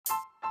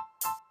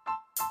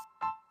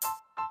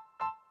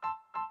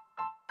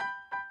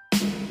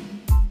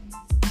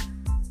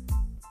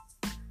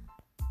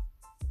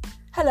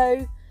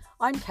Hello,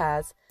 I'm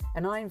Kaz,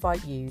 and I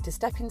invite you to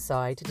step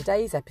inside to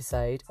today's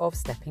episode of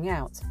Stepping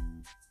Out.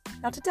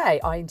 Now today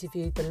I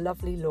interviewed the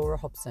lovely Laura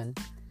Hobson.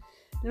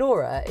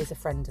 Laura is a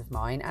friend of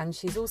mine and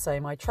she's also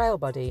my trail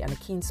buddy and a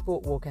keen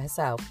sport walker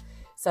herself,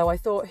 so I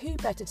thought who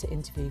better to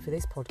interview for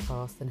this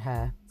podcast than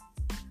her.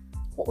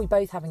 What we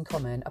both have in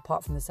common,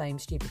 apart from the same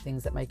stupid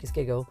things that make us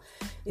giggle,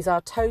 is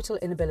our total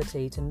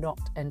inability to not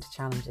enter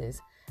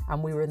challenges,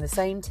 and we were in the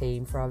same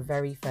team for our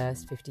very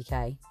first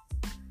 50k.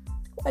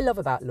 What I love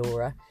about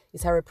Laura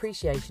is her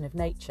appreciation of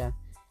nature,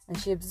 and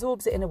she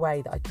absorbs it in a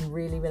way that I can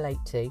really relate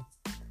to.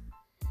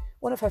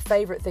 One of her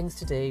favourite things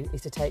to do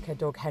is to take her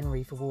dog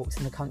Henry for walks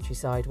in the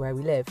countryside where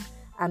we live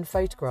and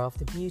photograph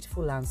the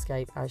beautiful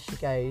landscape as she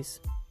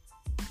goes.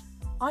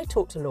 I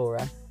talked to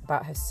Laura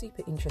about her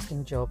super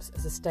interesting jobs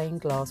as a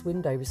stained glass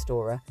window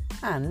restorer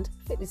and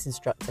fitness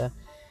instructor,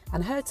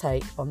 and her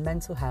take on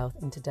mental health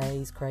in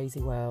today's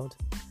crazy world.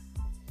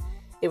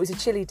 It was a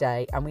chilly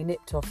day and we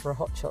nipped off for a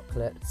hot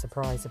chocolate,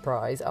 surprise,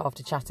 surprise,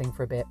 after chatting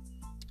for a bit.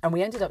 And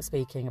we ended up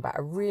speaking about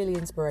a really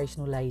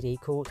inspirational lady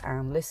called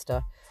Anne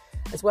Lister,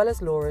 as well as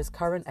Laura's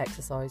current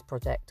exercise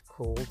project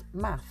called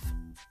MAF.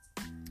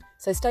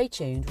 So stay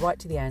tuned right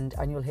to the end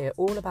and you'll hear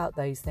all about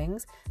those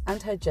things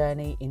and her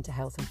journey into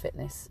health and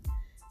fitness.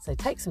 So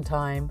take some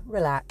time,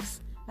 relax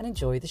and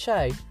enjoy the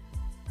show.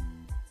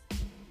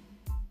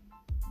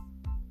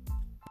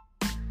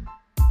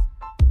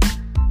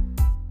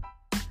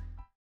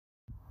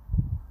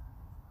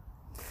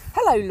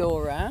 Hello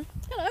Laura.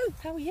 Hello.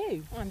 How are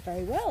you? I'm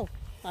very well.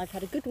 I've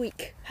had a good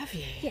week. Have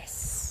you?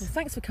 Yes. Well,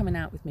 thanks for coming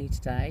out with me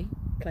today.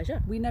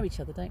 Pleasure. We know each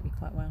other, don't we,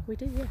 quite well? We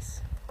do,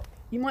 yes.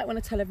 You might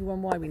want to tell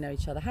everyone why we know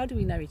each other. How do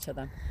we know each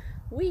other?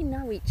 We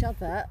know each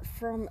other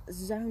from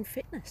Zone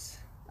Fitness.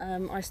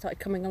 I started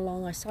coming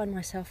along, I signed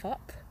myself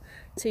up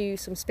to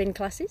some spin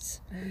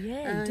classes. Oh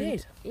yeah, you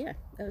did. Yeah,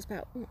 that was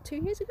about 2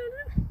 years ago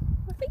now,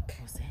 I think.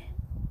 Was it?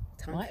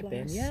 Time Might have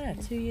been, flies. yeah,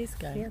 2 years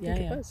ago. Yeah, I think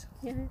it was.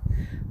 Yeah.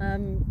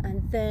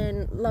 And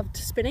then loved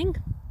spinning.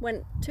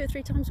 Went 2 or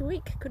 3 times a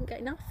week. Couldn't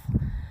get enough.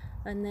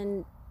 And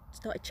then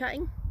started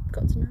chatting.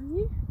 Got to know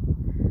you.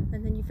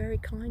 And then you very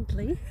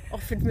kindly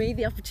offered me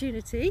the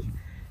opportunity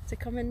to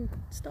come and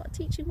start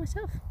teaching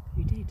myself.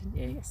 You did, didn't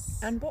you? Yes.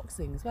 And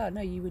boxing as well.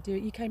 No, you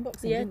came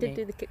boxing, Yeah, didn't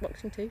you? did the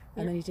kickboxing too.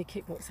 And then you did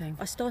kickboxing.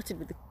 I started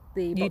with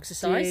the You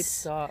boxercise. did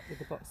start with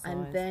the boxercise.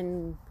 And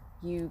then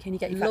Can you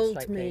get your facts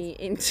lulled straight, me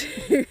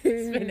into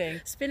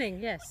Spinning.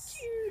 Spinning, yes.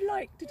 You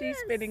like to do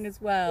spinning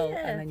as well,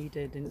 Yeah. and then you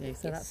did, didn't you?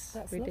 So Yes,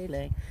 that's we did.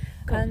 lovely.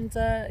 Cool. And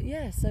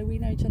so we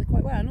know each other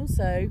quite well, and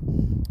also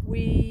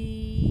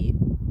we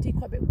do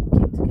quite a bit of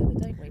walking together,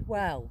 don't we?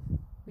 Well,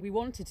 we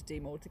wanted to do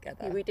more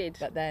together. Yeah, we did.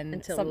 But then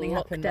Until something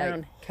happened, like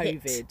lockdown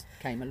hit. COVID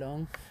came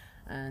along,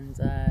 and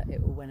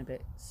it all went a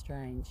bit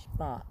strange.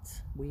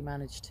 But we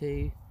managed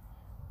to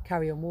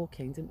carry on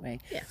walking, didn't we?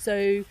 Yeah.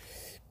 So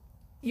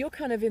you're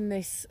kind of in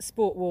this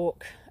sport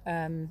walk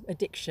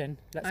addiction,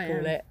 let's I call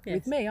am, it, yes.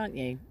 with me, aren't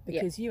you?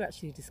 Because you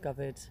actually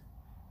discovered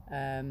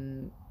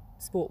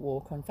Sport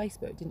Walk on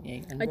Facebook, didn't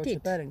you? And I Roger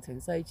did. Burlington.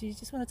 So do you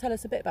just want to tell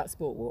us a bit about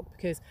Sport Walk?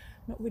 Because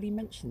I've not really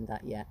mentioned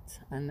that yet,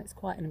 and it's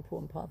quite an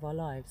important part of our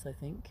lives, I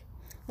think.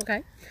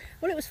 Okay.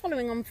 Well, it was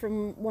following on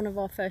from one of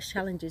our first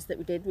challenges that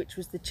we did, which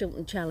was the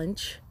Chiltern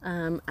Challenge,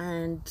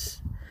 and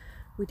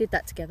we did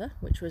that together,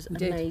 which was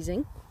did.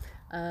 amazing.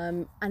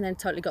 And then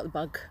totally got the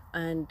bug,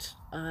 and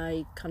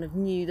I kind of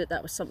knew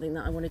that was something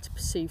that I wanted to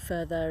pursue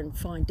further and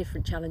find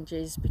different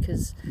challenges,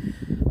 because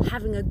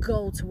having a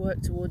goal to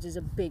work towards is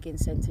a big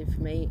incentive for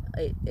me.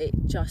 It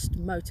just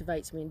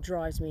motivates me and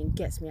drives me and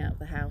gets me out of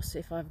the house.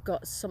 If I've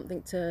got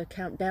something to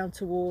count down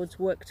towards,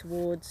 work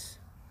towards,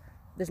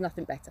 there's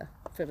nothing better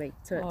for me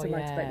to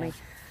motivate me.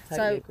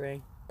 Totally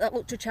agree. That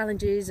ultra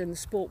challenges and the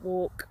sport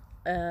walk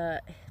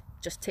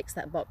just ticks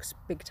that box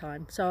big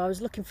time. So I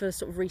was looking for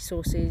sort of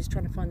resources,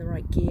 trying to find the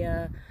right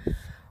gear,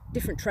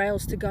 different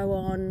trails to go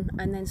on,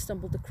 and then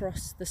stumbled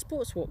across the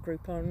Sports Walk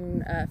group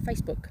on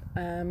Facebook.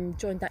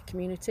 Joined that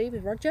community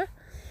with Roger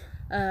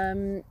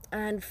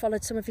and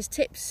followed some of his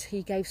tips.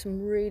 He gave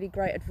some really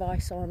great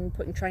advice on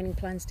putting training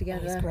plans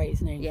together. He's great,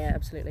 isn't he? Yeah,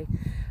 absolutely.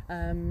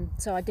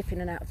 So I dip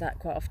in and out of that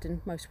quite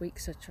often, most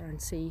weeks. I try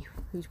and see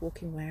who's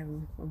walking where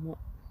and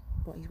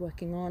what he's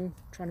working on,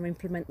 trying to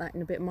implement that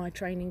in a bit of my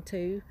training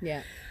too.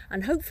 Yeah.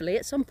 And hopefully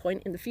at some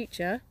point in the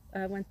future,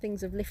 when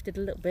things have lifted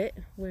a little bit,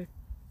 we're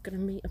going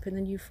to meet up in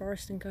the New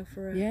Forest and go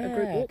for a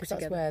group walk because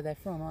together. that's where they're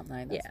from, aren't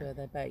they? That's Yeah. where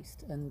they're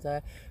based. And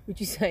would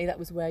you say that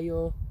was where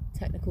your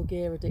technical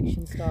gear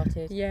addiction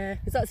started? Yeah.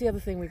 Because that's the other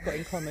thing we've got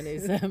in common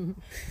is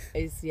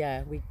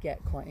we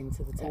get quite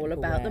into the technical All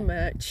about wear. the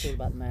merch. It's all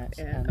about the merch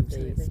Yeah, and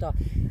absolutely. the stuff.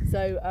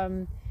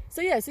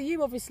 So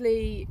you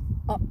obviously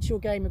upped your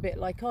game a bit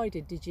like I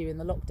did you, in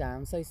the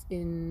lockdown? So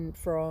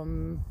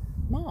from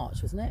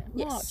March, wasn't it?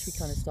 Yes. March we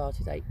kind of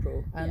started,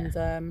 April.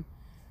 And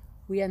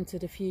we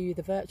entered a few of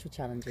the virtual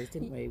challenges,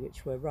 didn't we?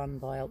 Which were run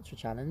by Ultra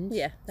Challenge.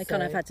 Yeah, they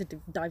kind of had to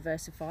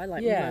diversify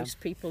like Yeah. most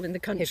people in the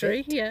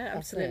country. Pivot. Yeah, That's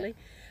absolutely.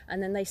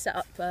 And then they set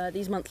up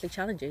these monthly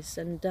challenges,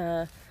 and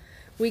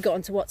we got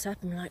onto WhatsApp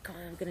and we're like, oh,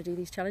 we're going to do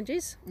these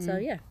challenges. So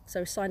yeah, so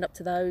we signed up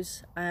to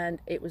those, and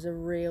it was a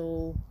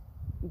real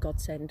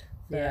godsend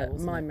for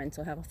my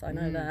mental health. I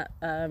know that.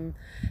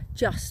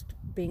 Just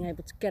being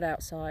able to get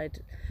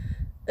outside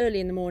early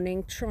in the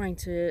morning, trying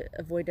to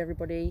avoid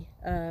everybody,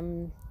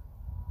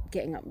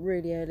 getting up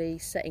really early,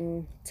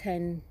 setting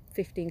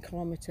 10-15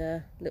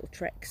 kilometre little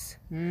treks,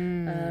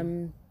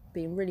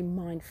 being really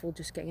mindful,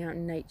 just getting out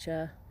in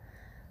nature.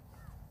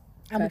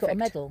 And we got a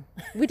medal.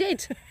 We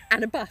did.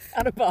 And a buff.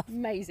 And a buff.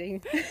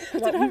 Amazing. I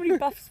don't know how many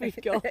buffs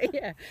we've got.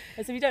 Yeah.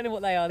 And so if you don't know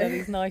what they are, they're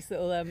these nice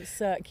little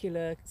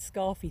circular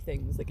scarfy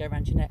things that go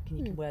around your neck, and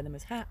you can wear them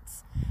as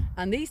hats.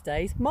 And these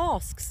days,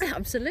 masks.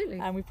 Absolutely.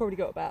 And we've probably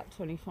got about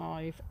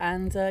 25.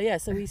 And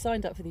so we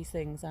signed up for these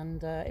things,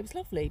 and it was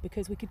lovely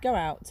because we could go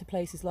out to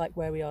places like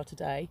where we are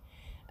today,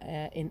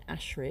 in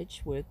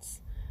Ashridge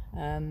Woods,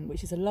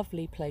 which is a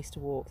lovely place to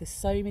walk. There's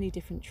so many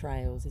different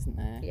trails, isn't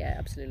there? Yeah,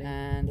 absolutely.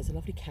 And there's a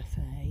lovely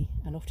cafe,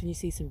 and often you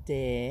see some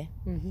deer.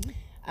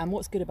 And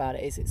what's good about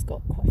it is it's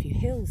got quite a few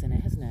hills in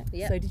it, hasn't it?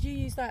 Yeah. So did you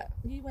use that?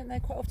 You went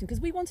there quite often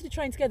because we wanted to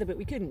train together, but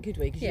we couldn't, could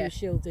we? Because you were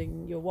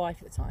shielding your wife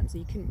at the time, so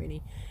you couldn't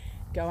really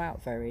go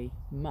out very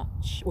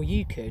much. Or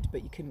you could,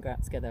 but you couldn't go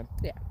out together.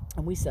 Yeah.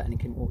 And we certainly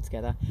couldn't walk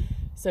together,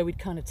 so we'd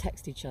kind of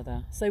text each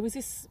other. So was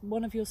this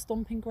one of your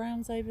stomping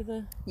grounds over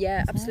the...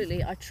 Yeah,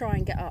 absolutely. I try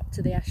and get up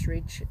to the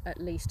Ashridge at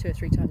least 2 or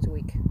 3 times a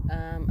week.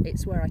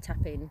 It's where I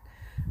tap in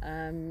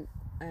and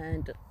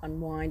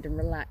unwind and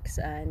relax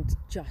and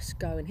just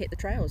go and hit the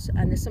trails.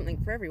 And there's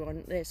something for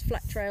everyone. There's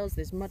flat trails,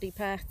 there's muddy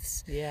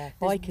paths. Yeah,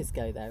 bikers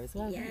go there as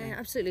well. Yeah,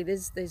 absolutely.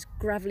 There's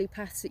gravelly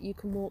paths that you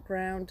can walk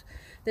around.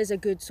 There's a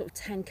good sort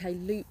of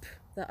 10k loop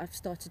that I've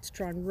started to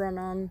try and run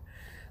on.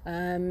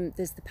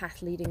 There's the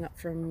path leading up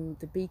from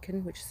the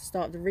Beacon, which is the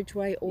start of the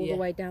Ridgeway, all the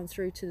way down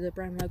through to the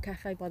Brownlow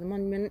Cafe by the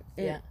monument.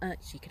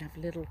 So you can have a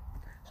little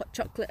hot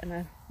chocolate and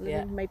a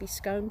little maybe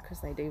scone,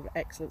 because they do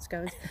excellent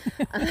scones.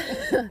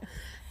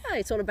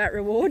 It's all about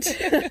reward.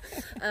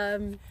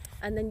 And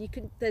then you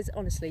can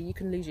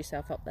lose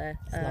yourself up there.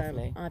 It's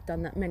lovely. I've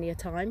done that many a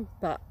time,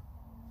 but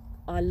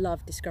I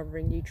love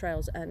discovering new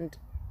trails. And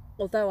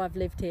although I've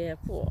lived here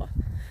for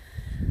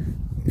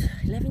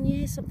 11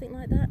 years, something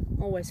like that,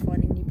 always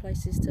finding new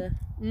places to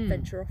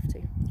venture off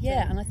to.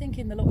 Yeah, and I think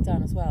in the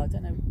lockdown as well, I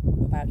don't know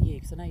about you,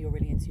 because I know you're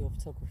really into your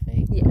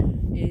photography,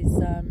 is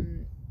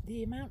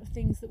the amount of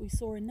things that we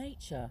saw in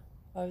nature.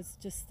 I was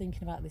just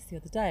thinking about this the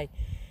other day,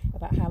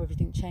 about how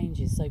everything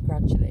changes so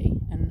gradually,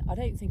 and I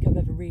don't think I've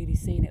ever really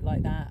seen it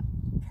like that,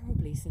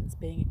 probably since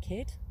being a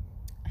kid,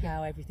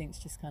 how everything's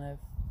just kind of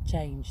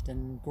changed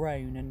and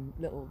grown, and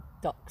little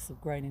ducks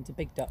have grown into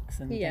big ducks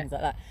and things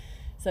like that.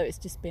 So it's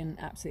just been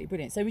absolutely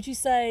brilliant. So would you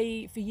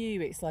say for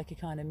you it's like a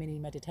kind of mini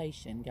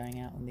meditation going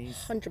out on these?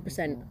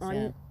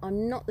 100%.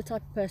 I'm not the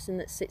type of person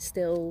that sits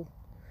still.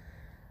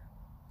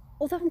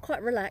 Although I'm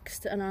quite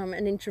relaxed and I'm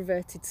an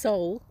introverted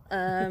soul,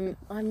 I'm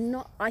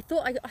not. I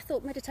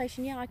thought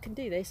meditation. Yeah, I can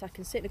do this. I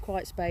can sit in a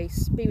quiet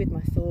space, be with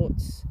my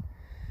thoughts.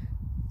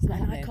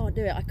 And I can't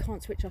do it. I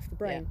can't switch off the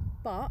brain.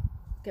 But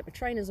get my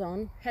trainers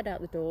on, head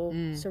out the door,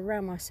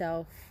 surround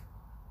myself.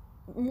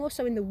 More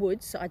so in the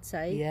woods, I'd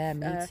say. Yeah,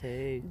 me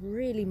too.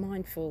 Really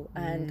mindful,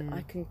 and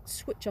I can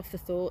switch off the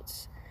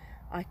thoughts.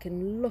 I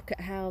can look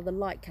at how the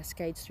light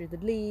cascades through the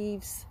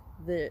leaves,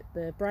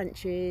 the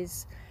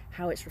branches,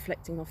 how it's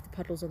reflecting off the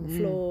puddles on the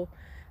floor,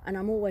 and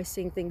I'm always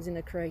seeing things in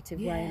a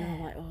creative way,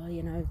 and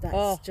I'm like,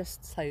 that's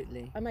just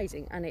totally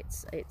amazing, and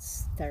it's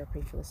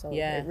therapy for the soul.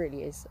 Yeah, it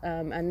really is,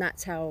 and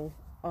that's how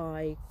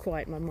I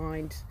quiet my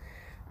mind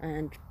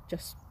and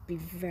just be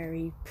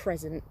very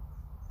present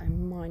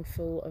and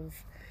mindful of.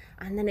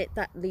 And then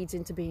that leads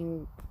into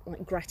being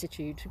like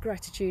gratitude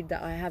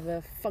that I have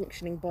a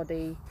functioning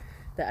body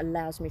that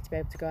allows me to be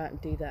able to go out and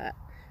do that,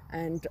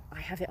 and I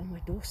have it on my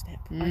doorstep.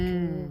 I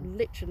can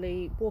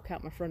literally walk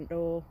out my front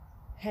door,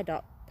 head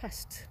up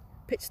past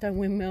Pitstone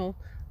Windmill,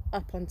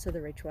 up onto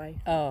the Ridgeway.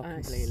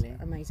 Completely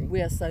amazing.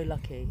 We are so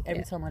lucky.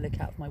 Every time I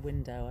look out of my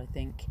window, I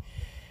think,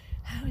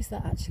 how is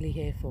that actually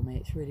here for me?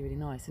 It's really, really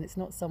nice, and it's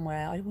not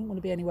somewhere I wouldn't want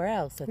to be anywhere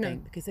else. I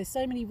think, because there's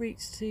so many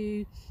routes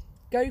to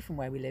go from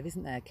where we live,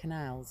 isn't there?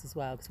 Canals as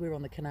well, because we're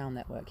on the canal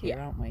network here,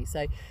 aren't we?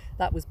 So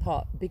that was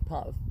a big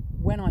part of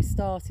when I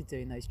started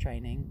doing those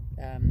training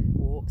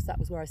walks. That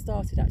was where I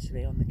started,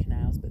 actually, on the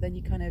canals. But then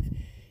you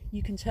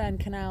can turn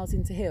canals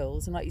into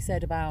hills, and like you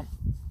said about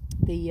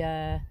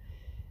the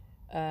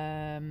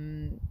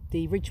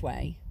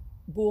Ridgeway,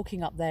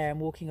 walking up there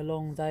and walking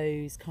along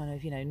those kind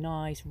of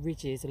nice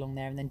ridges along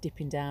there, and then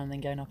dipping down and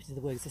then going up into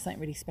the woods. There's something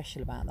really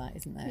special about that,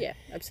 isn't there? Yeah,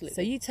 absolutely.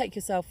 So you take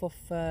yourself off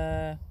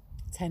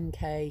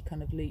 10k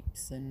kind of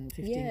loops and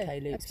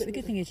 15k loops, but the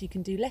good thing is you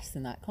can do less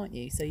than that, can't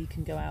you? So you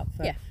can go out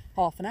for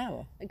half an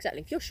hour. Exactly.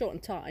 If you're short on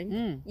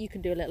time, you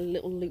can do a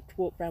little looped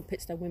walk around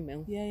Pitstone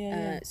Windmill.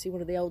 See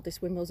one of the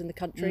oldest windmills in the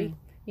country,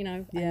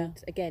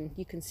 and again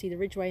you can see the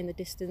Ridgeway in the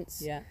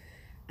distance.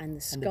 and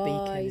the skies. And the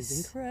beacon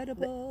is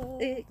incredible.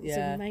 It's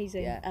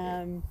amazing. Yeah.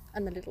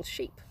 And the little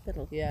sheep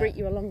that'll Yeah. greet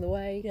you along the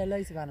way. Yeah,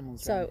 loads of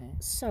animals So around here.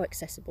 so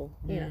accessible,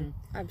 you know,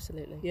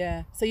 absolutely.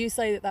 Yeah. So you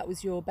say that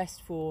was your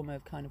best form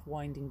of kind of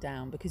winding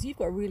down, because you've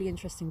got a really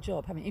interesting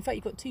job, haven't you? In fact,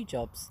 you've got 2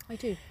 jobs. I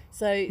do.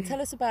 So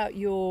tell us about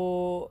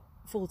your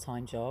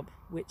full-time job,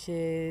 which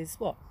is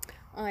what?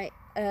 I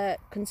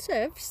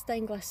conserve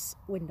stained glass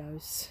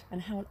windows.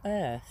 And how on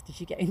earth did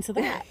you get into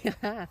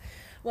that?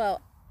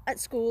 Well, at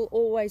school,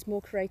 always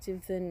more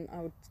creative than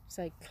I would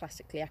say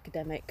classically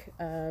academic.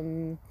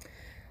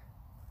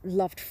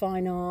 Loved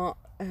fine art,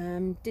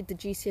 did the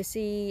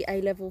GCSE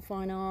A-level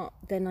fine art.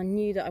 Then I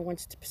knew that I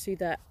wanted to pursue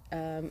that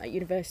at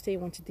university. I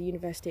wanted the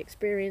university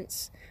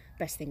experience,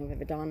 best thing I've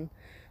ever done.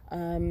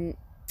 And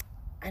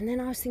then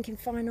I was thinking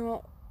fine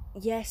art,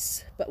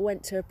 yes, but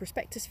went to a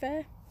prospectus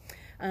fair.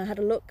 Had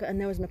a look, and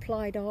there was an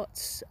applied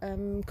arts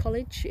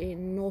college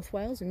in North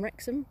Wales, in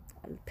Wrexham.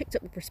 I picked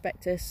up the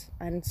prospectus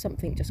and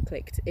something just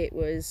clicked. They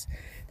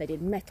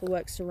did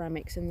metalwork,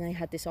 ceramics, and they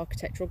had this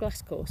architectural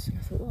glass course. And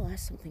I thought, well,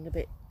 that's something a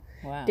bit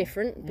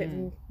different, a bit of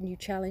a new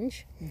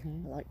challenge. I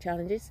like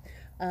challenges.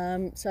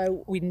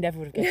 So We never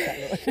would have guessed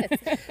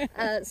that,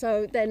 Laura.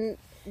 so then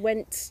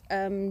went,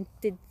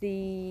 did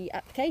the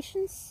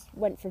applications,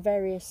 went for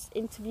various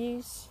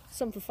interviews,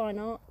 some for fine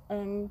art,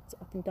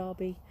 up in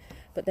Derby,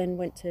 but then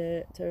went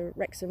to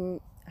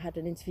Wrexham, had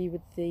an interview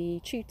with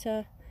the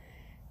tutor,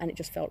 and it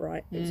just felt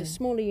right. It was a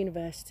smaller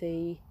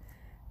university,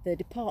 the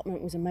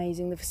department was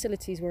amazing, the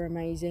facilities were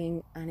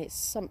amazing, and it's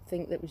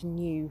something that was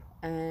new,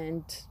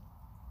 and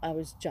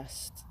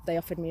they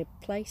offered me a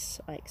place,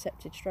 I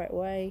accepted straight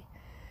away,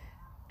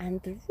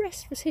 and the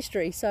rest was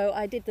history. So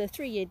I did the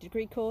 3-year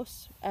degree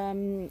course.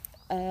 In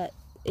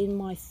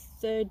my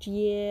 3rd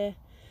year,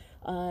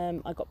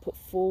 I got put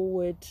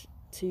forward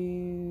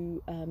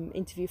to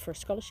interview for a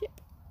scholarship.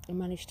 I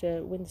managed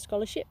to win the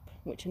scholarship,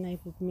 which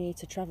enabled me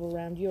to travel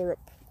around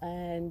Europe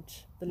and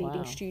the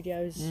leading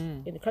studios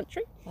in the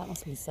country. That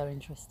must be so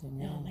interesting.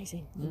 Yeah. Oh,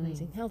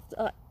 amazing. How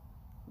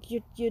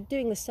you're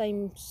doing the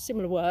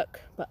similar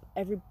work, but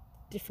every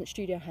different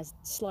studio has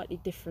slightly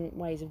different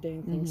ways of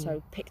doing things.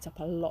 So picked up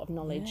a lot of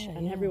knowledge,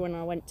 and everyone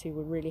I went to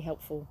were really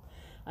helpful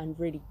and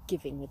really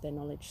giving with their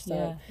knowledge.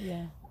 So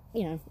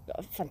you know,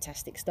 a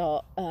fantastic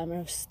start,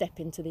 a step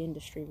into the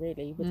industry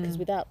really, because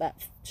without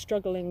that,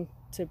 struggling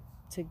to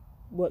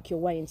work your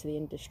way into the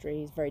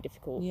industry is very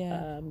difficult.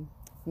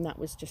 And that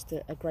was just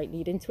a great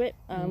lead into it.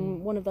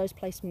 One of those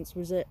placements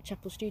was at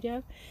Chapel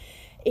Studio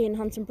in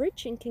Hunton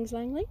Bridge in Kings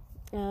Langley.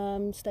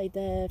 Stayed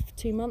there for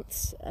 2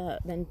 months,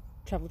 then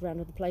travelled around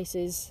other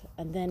places,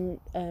 and then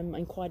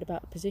inquired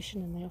about a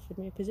position, and they offered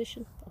me a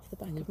position off the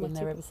back And of you've my been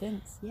there ever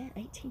since? Yeah,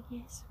 18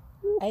 years.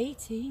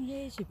 18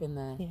 years you've been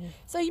there. Yeah.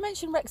 So you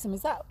mentioned Wrexham.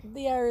 Is that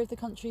the area of the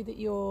country that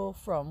you're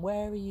from?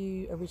 Where are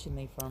you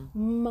originally from?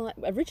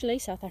 Originally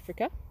South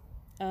Africa.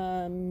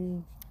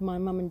 My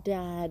mum and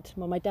dad,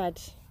 my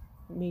dad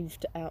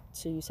moved out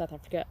to South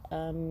Africa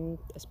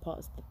as part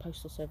of the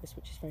postal service,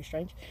 which is very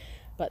strange,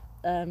 but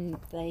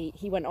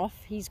he went off.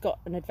 He's got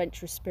an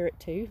adventurous spirit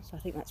too, so I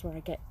think that's where I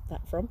get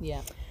that from.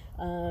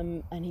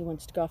 And he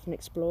wanted to go off and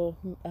explore.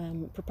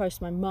 Proposed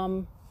to my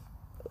mum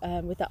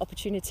with that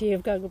opportunity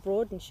of going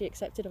abroad, and she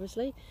accepted,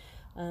 obviously.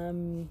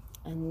 And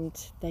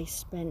they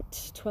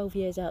spent 12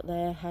 years out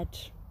there. Had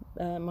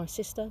my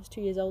sister, who's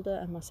 2 years older,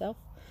 and myself.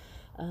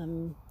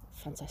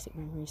 Fantastic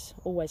memories.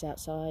 Always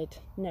outside,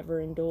 never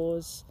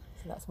indoors.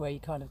 So that's where you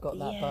kind of got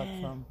that bug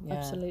from. Yeah.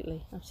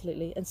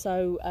 Absolutely. And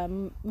so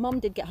Mum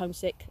did get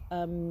homesick.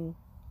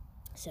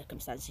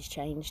 Circumstances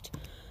changed,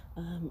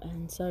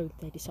 and so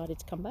they decided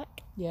to come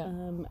back.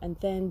 And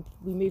then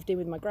we moved in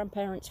with my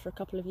grandparents for a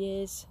couple of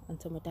years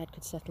until my dad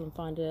could settle and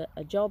find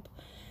a job,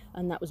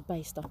 and that was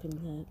based up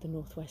in the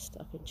northwest,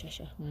 up in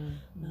Cheshire.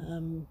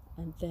 And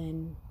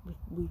then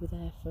we were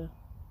there for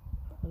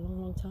a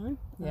long time.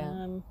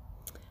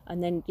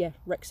 And then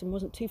Wrexham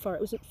wasn't too far.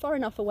 It was far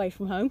enough away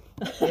from home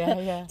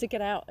to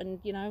get out and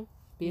learn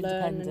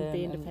and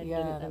be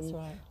independent and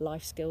right.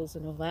 life skills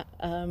and all that.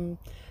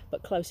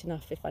 But close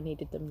enough, if I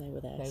needed them, they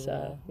were there.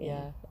 So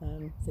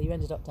you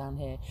ended up down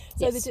here.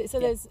 So Yes,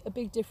 there's a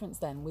big difference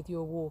then with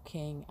your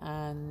walking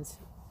and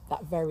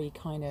that very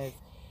kind of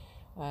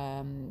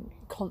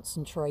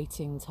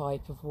concentrating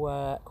type of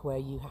work where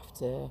you have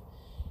to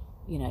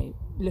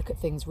look at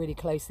things really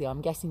closely.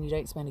 I'm guessing you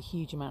don't spend a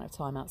huge amount of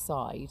time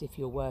outside if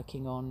you're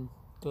working on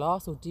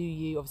glass, or do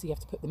you? Obviously you have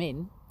to put them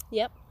in.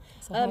 Yep.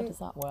 So how does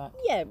that work?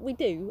 Yeah, we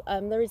do.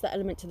 There is that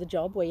element to the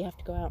job where you have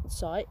to go out on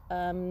site.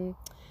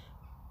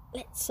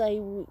 Let's say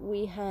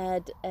we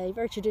had a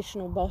very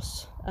traditional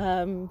boss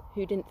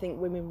who didn't think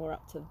women were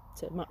up to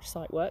much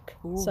site work.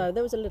 Ooh. So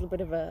there was a little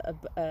bit of a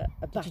battle.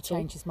 Did you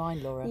change his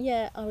mind, Laura?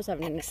 Yeah, I was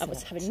having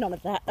none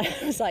of that.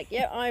 I was like,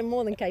 yeah, I'm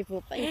more than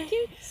capable, thank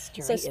you.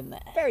 Straight in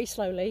there. Very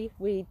slowly,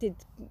 we did,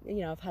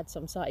 I've had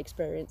some site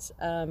experience,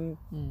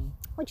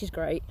 which is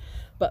great,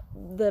 but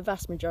the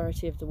vast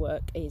majority of the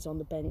work is on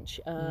the bench.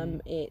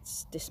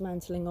 It's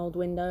dismantling old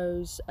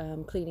windows,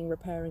 cleaning,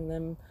 repairing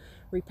them,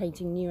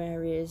 repainting new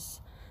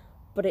areas,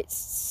 but it's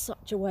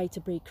such a way to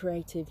be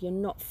creative. You're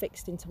not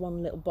fixed into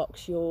one little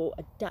box. You're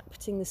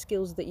adapting the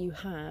skills that you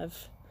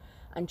have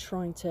and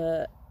trying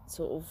to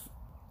sort of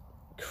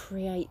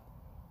create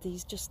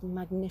these just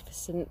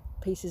magnificent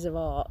pieces of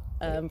art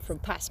from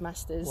past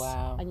masters.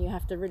 Wow. And you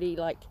have to really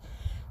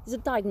there's a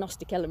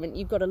diagnostic element.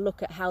 You've got to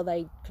look at how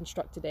they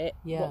constructed it,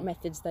 what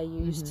methods they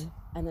used,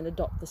 and then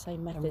adopt the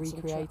same methods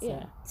and recreate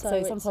it.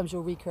 So sometimes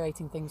you're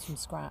recreating things from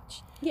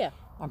scratch. Yeah.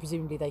 And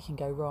presumably they can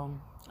go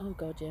wrong. Oh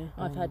God, yeah.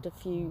 I've had a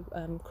few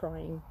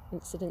crying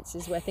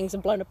incidences where things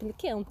have blown up in the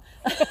kiln.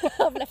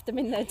 I've left them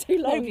in there too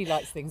long. Nobody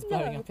likes things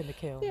blowing up in the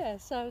kiln. Yeah,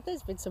 so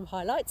there's been some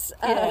highlights.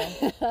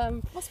 It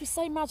must be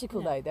so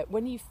magical though, that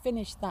when you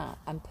finish that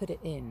and put it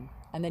in,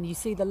 and then you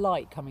see the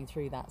light coming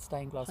through that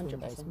stained glass 100%.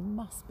 Windows,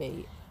 must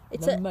be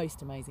the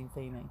most amazing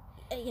feeling.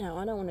 You know,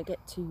 I don't want to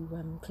get too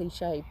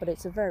cliche, but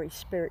it's a very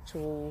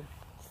spiritual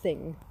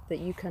thing that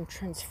you can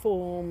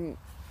transform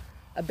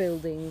a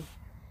building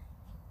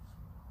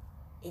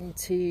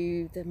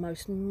into the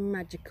most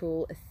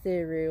magical,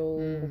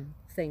 ethereal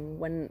thing.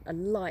 When a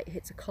light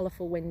hits a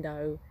colourful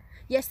window,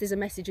 yes, there's a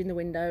message in the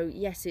window,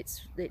 yes,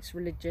 it's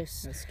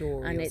religious, a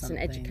story, and it's an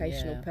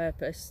educational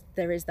purpose.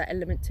 There is that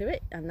element to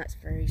it, and that's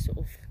very sort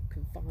of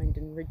confined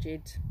and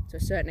rigid to a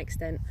certain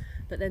extent.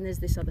 But then there's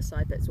this other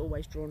side that's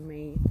always drawn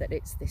me, that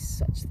it's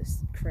this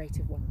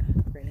creative wonder,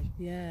 really.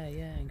 Yeah,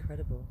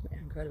 incredible.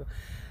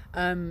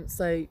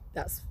 So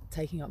that's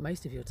taking up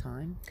most of your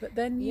time, but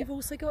then you've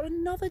also got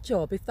another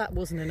job, if that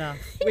wasn't enough.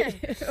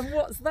 And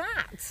what's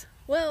that?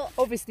 Well,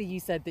 obviously you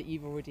said that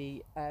you've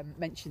already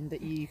mentioned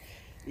that you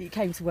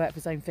came to work for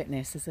Zone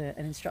Fitness as an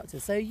instructor,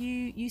 so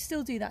you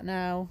still do that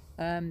now,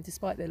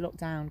 despite the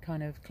lockdown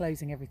kind of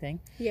closing everything.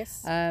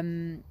 Yes.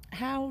 When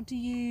do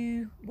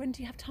you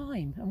have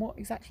time, and what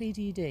exactly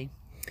do you do?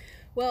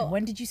 Well, and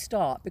when did you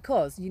start?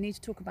 Because you need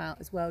to talk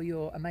about as well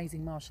your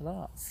amazing martial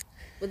arts.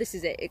 Well, this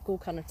is it. It all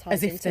kind of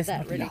ties into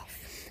that, really.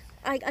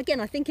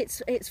 I think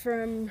it's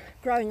from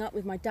growing up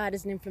with my dad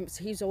as an influence.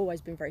 He's always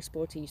been very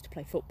sporty. He used to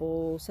play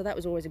football, so that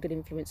was always a good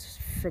influence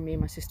from me and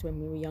my sister when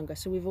we were younger.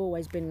 So we've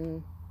always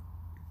been,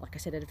 like I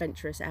said,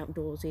 adventurous,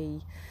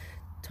 outdoorsy,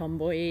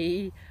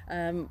 tomboy.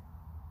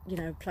 You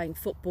know, playing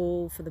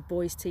football for the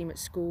boys' team at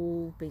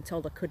school, being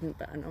told I couldn't,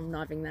 but I'm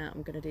not having that.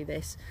 I'm going to do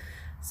this.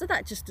 So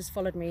that just has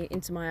followed me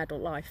into my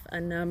adult life.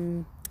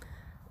 And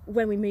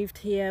when we moved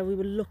here, we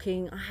were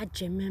looking. I had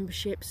gym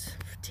memberships,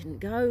 didn't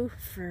go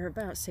for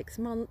about 6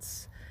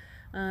 months.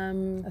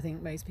 I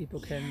think most people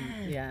can,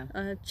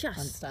 just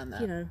understand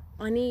that. You know,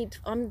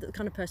 I'm the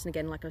kind of person,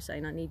 again, like I was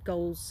saying, I need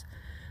goals.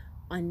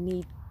 I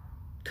need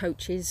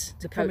coaches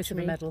to coach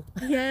me. A medal.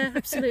 Yeah,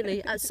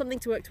 absolutely. Something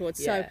to work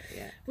towards. So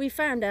we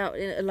found out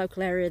in a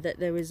local area that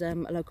there was a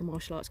local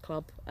martial arts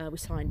club. We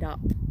signed up.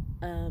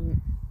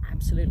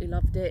 Absolutely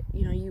loved it.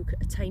 You know, you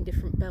attain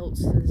different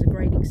belts. So there's a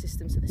grading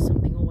system, so there's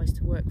something always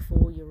to work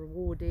for. You're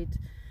rewarded.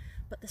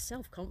 But the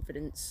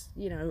self-confidence,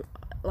 you know,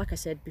 like I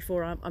said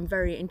before, I'm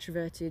very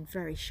introverted,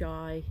 very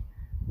shy.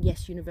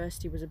 Yes,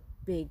 university was a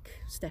big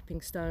stepping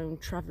stone.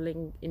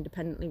 Travelling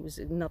independently was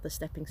another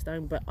stepping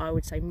stone. But I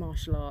would say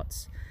martial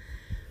arts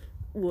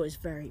was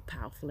very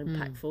powerful,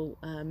 impactful.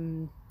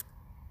 And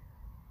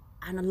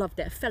I loved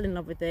it. I fell in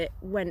love with it.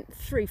 Went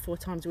 3-4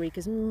 times a week,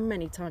 as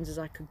many times as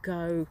I could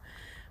go.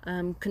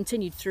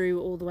 Continued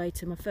through all the way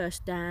to my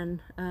first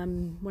Dan.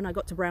 When I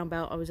got to brown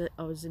belt,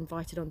 I was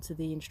invited onto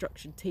the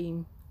instruction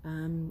team.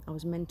 I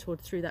was mentored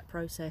through that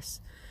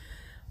process.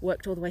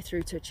 Worked all the way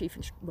through to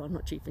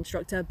not chief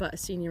instructor, but a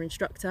senior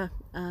instructor.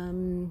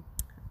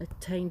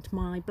 Attained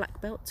my black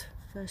belt,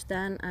 first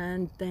Dan,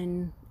 and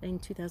then in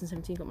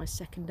 2017 got my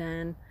second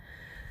Dan.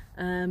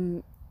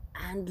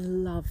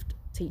 And loved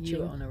teaching. You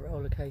were on a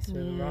roller coaster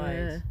of a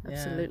ride.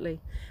 Absolutely.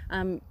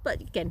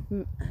 But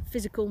again,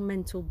 physical,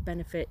 mental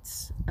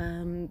benefits.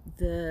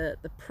 The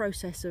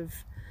process of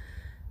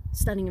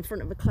standing in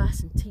front of a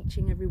class and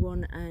teaching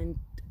everyone and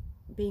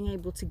being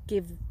able to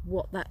give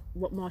what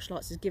martial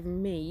arts has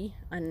given me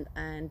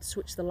and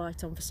switch the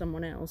light on for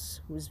someone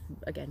else was,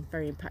 again,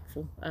 very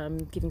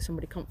impactful. Giving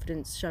somebody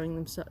confidence, showing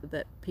them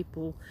that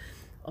people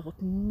are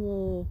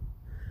more.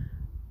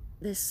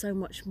 There's so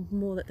much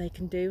more that they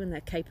can do and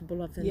they're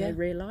capable of than they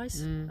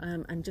realise,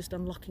 and just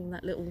unlocking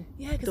that little door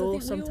I think we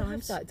sometimes. all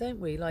have that, don't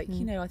we? Like,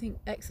 you know, I think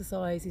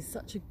exercise is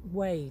such a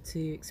way to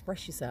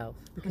express yourself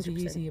because 100%. You're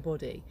using your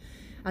body,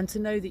 and to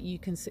know that you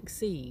can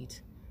succeed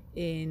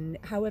in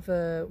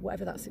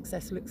whatever that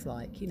success looks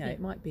like. You know, it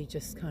might be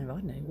just kind of,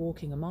 I don't know,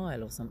 walking a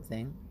mile or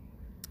something.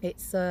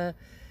 It's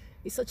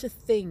such a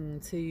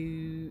thing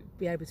to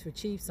be able to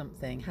achieve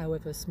something,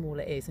 however small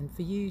it is, and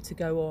for you to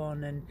go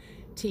on and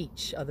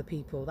teach other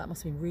people, that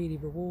must have been really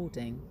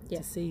rewarding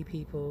to see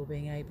people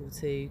being able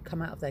to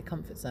come out of their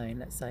comfort zone,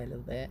 let's say, a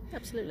little bit.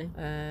 Absolutely.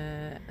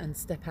 And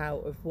step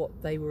out of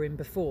what they were in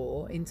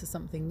before into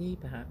something new,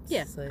 perhaps.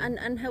 Yeah, so.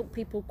 and help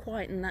people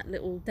quieten that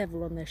little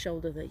devil on their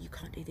shoulder that you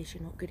can't do this,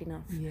 you're not good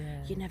enough,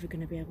 you're never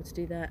going to be able to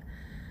do that.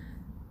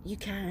 You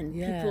can.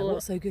 People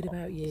what's so good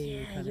about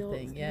you, kind of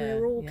thing.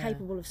 We're all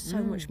capable of so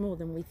much more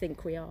than we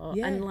think we are.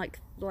 And like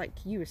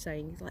you were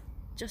saying, like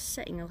just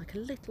setting like a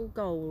little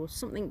goal or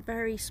something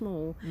very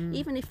small,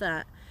 even if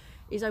that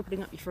is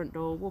opening up your front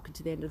door, walking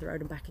to the end of the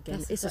road and back again.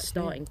 It's exactly a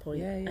starting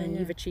point, and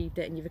you've achieved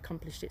it and you've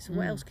accomplished it. So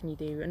what else can you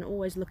do? And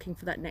always looking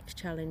for that next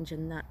challenge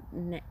and that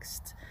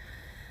next,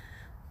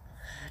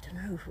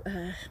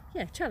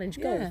 challenge,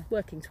 goal,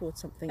 working towards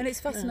something. And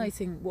it's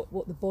fascinating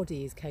what the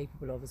body is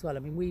capable of as well. I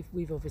mean,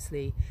 we've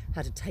obviously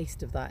had a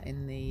taste of that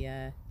in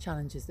the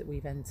challenges that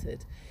we've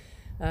entered.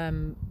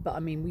 But I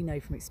mean, we know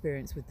from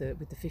experience with the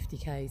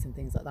 50Ks and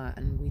things like that,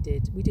 and we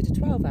did a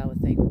 12-hour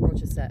thing.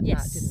 Roger set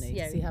that, didn't he?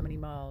 To see how many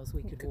miles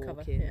we could walk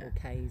cover, in, or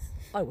Ks.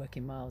 I work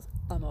in miles.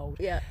 I'm old.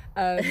 Yeah.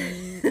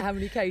 How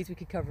many Ks we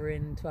could cover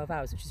in 12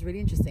 hours, which is really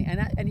interesting,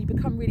 and you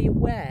become really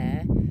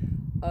aware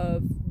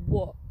of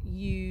what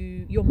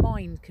your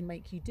mind can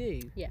make you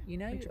do, you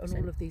know, 100%. On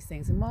all of these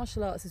things. And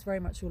martial arts is very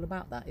much all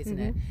about that, isn't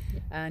it?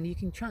 And you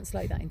can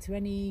translate that into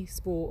any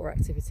sport or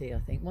activity. I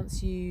think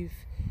once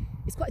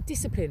it's quite a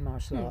disciplined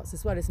martial arts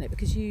as well, isn't it?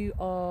 Because you're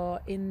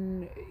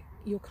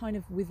kind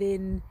of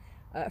within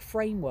a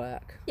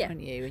framework,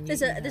 aren't you? And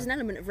there's an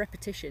element of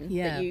repetition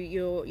that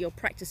you're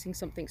practicing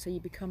something, so you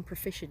become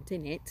proficient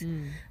in it.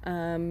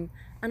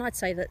 And I'd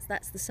say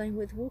that's the same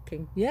with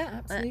walking. Yeah,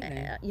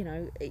 absolutely. You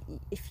know,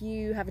 if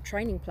you have a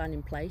training plan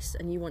in place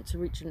and you want to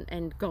reach an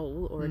end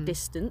goal or a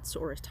distance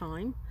or a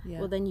time,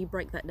 well, then you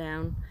break that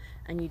down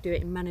and you do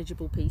it in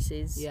manageable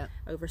pieces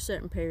over a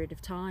certain period of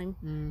time.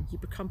 You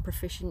become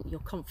proficient,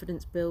 your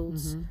confidence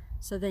builds,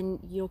 so then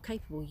you're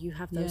capable. You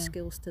have those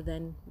skills to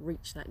then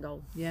reach that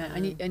goal. Yeah,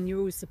 and you're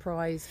always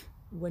surprised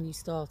when you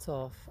start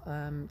off.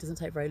 It doesn't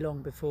take very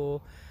long before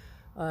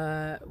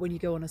when you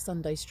go on a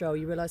Sunday stroll,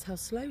 you realise how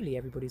slowly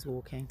everybody's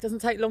walking. It doesn't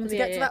take long to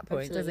get to that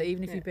point, does it?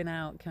 Even if you've been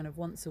out kind of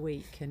once a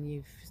week and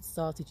you've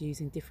started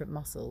using different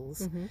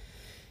muscles,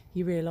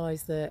 you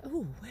realise that,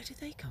 where did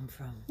they come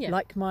from?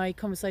 Like my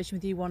conversation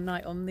with you one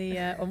night on the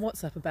on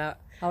WhatsApp about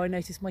how I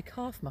noticed my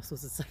calf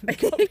muscles are suddenly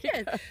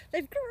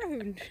they've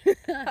grown.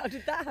 How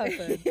did that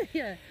happen?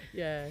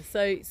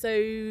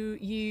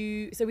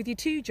 So with your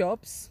 2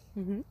 jobs,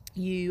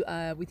 you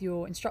with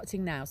your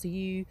instructing now, so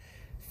you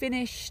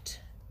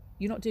finished.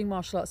 You're not doing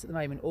martial arts at the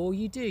moment, or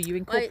you do? You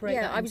incorporate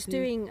that into... I was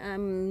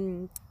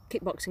doing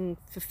kickboxing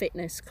for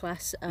fitness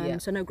class,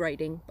 so no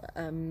grading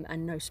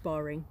and no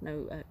sparring,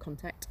 no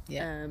contact.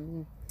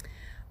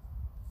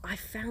 I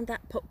found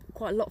that put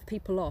quite a lot of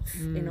people off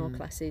in our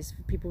classes.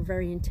 People were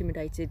very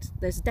intimidated.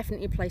 There's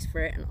definitely a place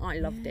for it, and I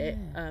loved it.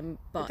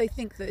 But they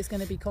think that it's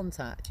going to do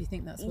you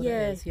think that's what it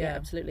is? Yeah,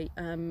 absolutely.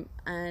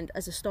 And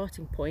as a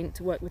starting point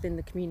to work within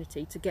the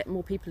community to get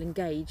more people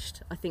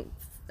engaged, I think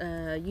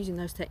using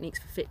those techniques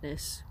for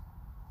fitness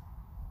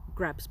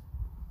grabs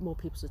more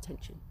people's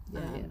attention.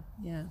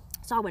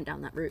 So I went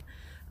down that route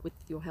with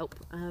your help,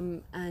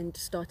 and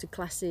started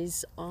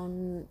classes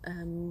on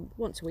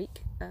once a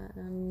week,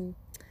 and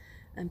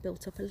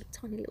built up a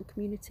tiny little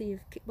community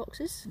of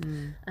kickboxers,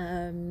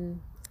 and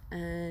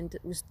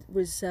was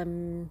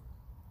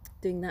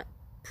doing that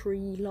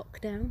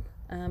pre-lockdown,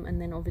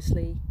 and then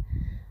obviously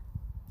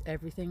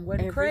everything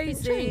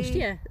crazy.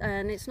 Changed,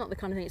 and it's not the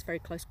kind of thing. It's very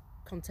close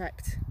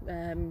contact.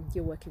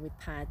 You're working with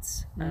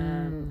pads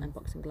and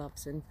boxing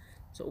gloves, and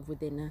sort of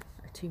within a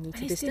 2 metre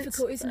distance. It's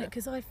difficult, isn't it?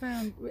 Because I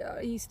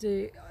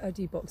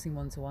do boxing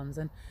one-to-ones,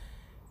 and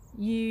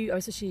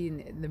especially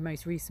in the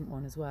most recent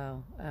one as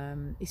well,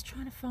 is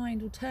trying to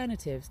find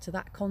alternatives to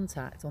that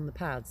contact on the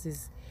pads.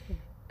 Is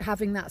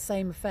having that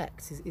same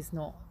effect is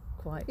not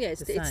quite the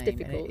same. It's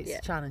difficult. It's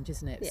a challenge,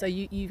 isn't it? So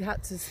you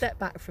had to step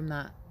back from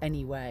that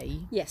anyway.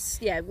 Yes,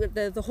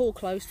 the hall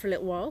closed for a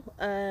little while,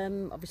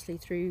 obviously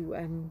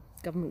through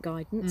government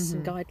guidance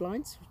and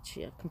guidelines, which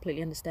I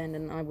completely understand,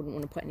 and I wouldn't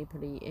want to put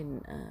anybody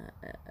in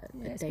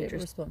a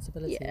dangerous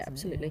responsibility. Yeah,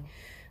 absolutely.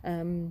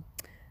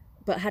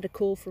 But I had a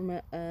call from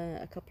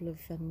a couple of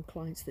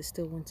clients that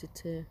still wanted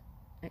to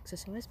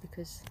exercise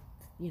because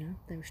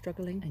they were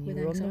struggling with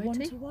anxiety. On the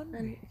one-to-one?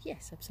 And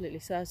yes, absolutely.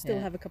 So I still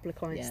have a couple of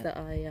clients that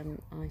I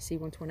see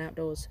one-to-one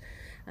outdoors.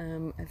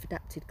 I've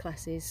adapted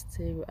classes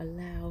to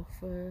allow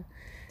for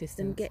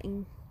them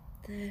getting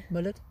the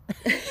mullet.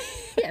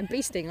 and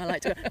beasting. I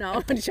like to go.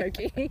 No, I'm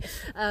joking.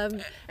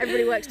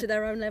 Everybody works to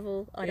their own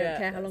level. I don't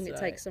care how long it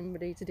takes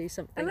somebody to do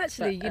something. And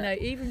actually,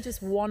 even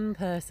just one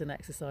person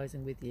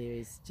exercising with you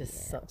is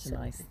just such a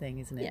nice thing,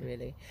 isn't it?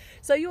 Really.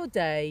 So your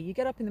day, you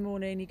get up in the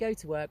morning, you go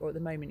to work, or at the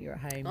moment you're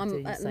at home.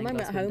 I'm at the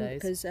moment at home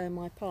because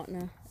my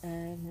partner,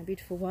 my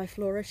beautiful wife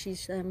Laura,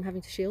 she's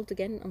having to shield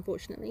again,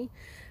 unfortunately.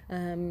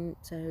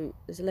 So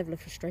there's a level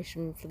of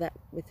frustration for that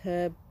with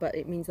her, but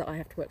it means that I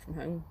have to work from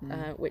home,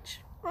 which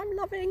I'm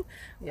loving,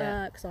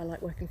 because I like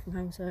working from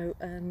home. So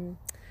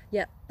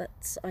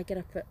I get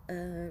up at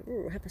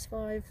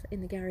 5:30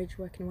 in the garage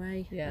working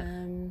away.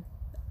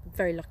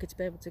 Very lucky to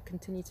be able to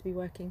continue to be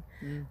working,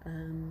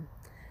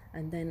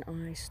 and then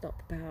I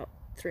stop about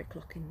 3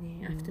 o'clock in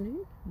the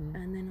afternoon,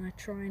 and then I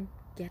try and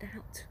get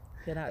out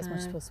as much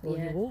as possible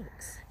on your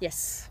walks.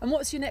 Yes. And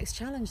what's your next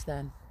challenge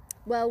then?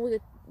 Well, we're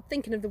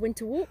thinking of the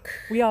winter walk.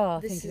 We are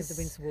thinking of the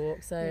winter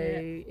walk. So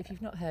if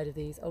you've not heard of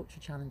these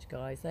Ultra Challenge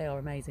guys, they are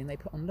amazing. They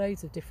put on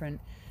loads of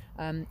different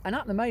And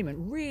at the moment,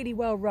 really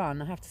well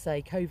run, I have to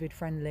say, COVID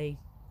friendly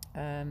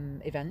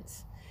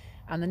events.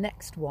 And the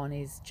next one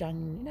is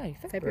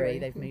February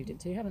they've moved it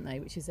to, haven't they?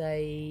 Which is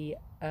a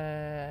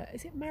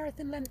is it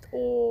marathon length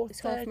or it's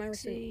half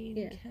marathon?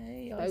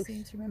 Yeah. I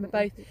seem to remember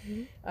both.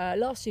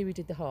 Last year we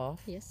did the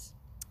half. Yes.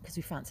 Because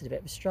we fancied a bit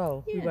of a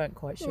stroll. Yeah. We weren't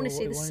quite sure what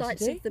we wanted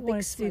to do. We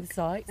wanted to see the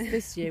sights.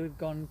 This year we've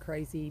gone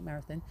crazy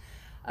marathon.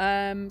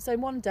 So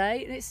one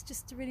day, and it's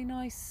just a really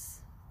nice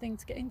thing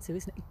to get into,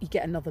 isn't it? You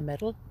get another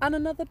medal and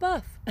another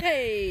buff.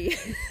 Hey,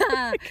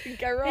 can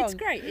go wrong. It's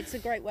great. It's a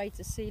great way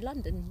to see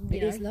London.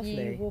 It is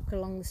lovely. You walk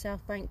along the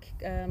South Bank.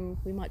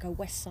 We might go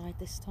west side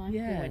this time.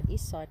 Yeah. We went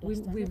east side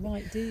last time. We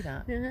might do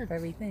that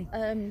very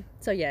thing.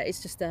 So yeah,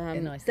 it's just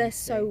nice they're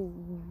so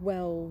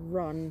well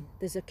run.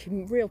 There's a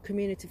real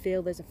community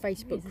feel. There's a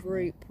Facebook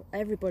group.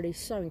 Everybody's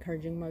so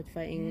encouraging,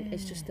 motivating. Yeah.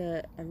 It's just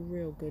a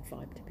real good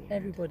vibe to be around.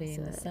 Everybody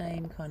in the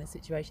same kind of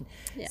situation.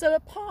 Yeah. So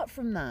apart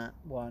from that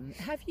one,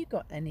 have you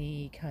got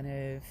any kind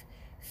of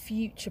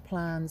future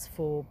plans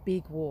for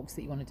big walks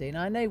that you want to do?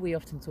 Now I know we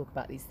often talk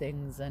about these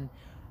things, and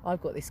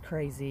I've got this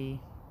crazy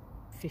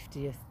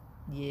 50th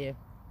year,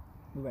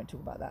 we won't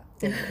talk about that,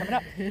 thing coming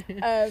up,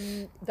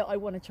 that I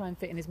want to try and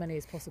fit in as many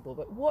as possible.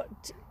 But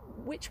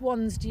which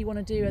ones do you want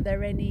to do? Are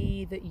there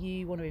any that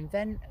you want to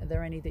invent? Are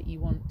there any that you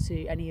want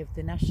to, any of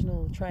the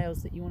national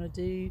trails that you want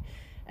to do?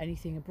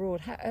 Anything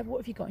abroad? What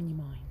have you got in your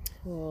mind?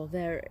 Well,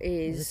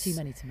 there's too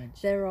many to mention.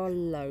 There are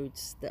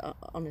loads that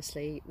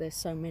honestly, there's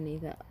so many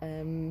that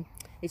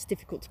it's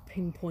difficult to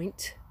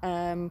pinpoint.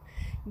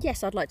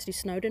 Yes, I'd like to do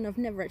Snowdon. I've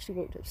never actually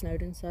walked up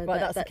Snowdon, so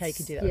that's okay. You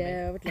can do that.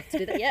 Yeah, I would love to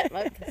do that.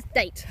 Yeah,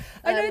 date.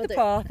 I know the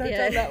path. I've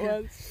done that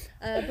once.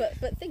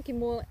 But thinking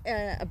more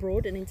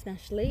abroad and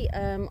internationally,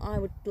 I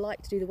would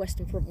like to do the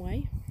Western Front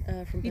Way from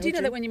Belgium. You do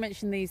know that when you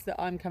mention these that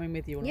I'm coming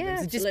with you on them,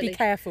 so absolutely. just be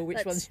careful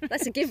which ones.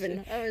 That's a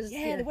given.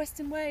 The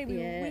Western Way.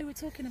 We were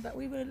talking about.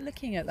 We were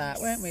looking at that,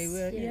 weren't we?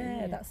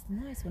 That's the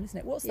nice one, isn't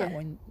it? What's that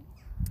one?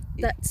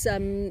 That's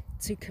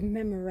to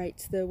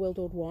commemorate the World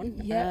War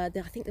One. Yeah.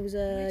 I think there was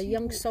a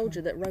young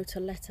soldier that wrote a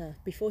letter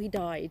before he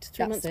died.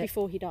 3 months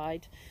before he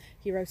died,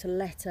 he wrote a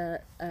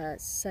letter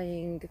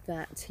saying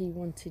that he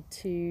wanted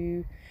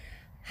to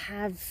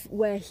have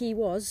where he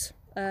was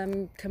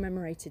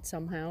commemorated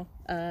somehow.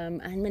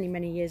 And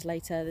many years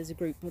later, there's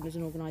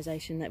an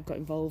organisation that got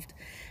involved,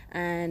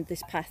 and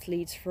this path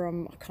leads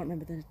from, I can't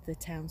remember the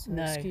town, so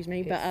excuse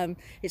me, but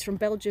it's from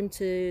Belgium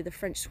to the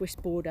French-Swiss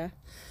border.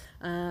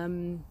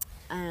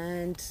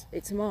 And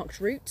it's a marked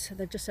route.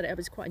 They've just set it up.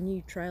 It's quite a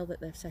new trail that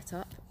they've set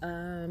up.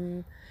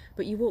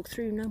 But you walk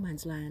through no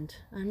man's land,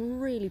 and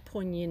really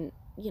poignant.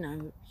 You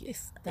know,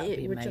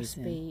 it would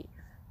just be.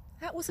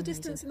 What's the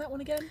distance in that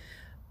one again?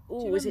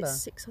 Oh, is it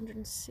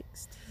 660?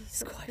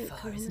 It's quite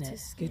far, isn't it?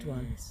 It's a good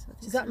one.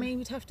 Does that mean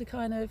we'd have to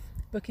kind of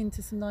book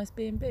into some nice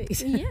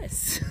B&Bs?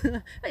 Yes,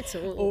 it's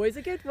always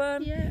a good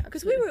one. Yeah,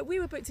 because we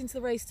were booked into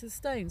the Race to the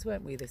Stones,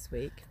 weren't we, this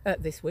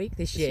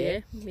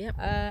year? Yep.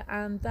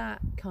 And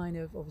that kind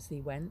of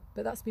obviously went,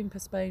 but that's been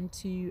postponed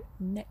to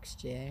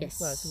next year as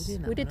well. So we're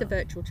doing that. We did the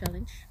virtual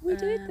challenge. We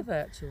did the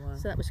virtual one.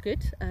 So that was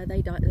good.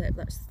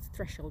 That's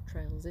Threshold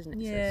Trails,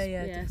 isn't it?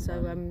 Yeah. So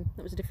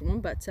that was a different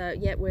one, but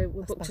we're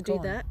booked to do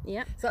that.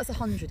 Yeah. So that's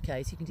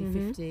 100k, so you can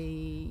do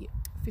 50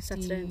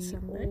 Saturday and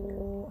Sunday,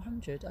 or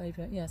 100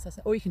 over. Yes,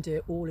 or you can do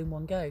it all in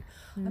one go.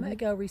 I met a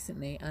girl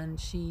recently, and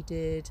she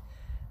did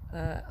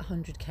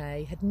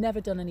 100k. Had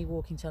never done any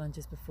walking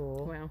challenges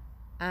before. Wow.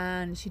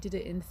 And she did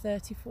it in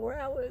 34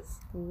 hours.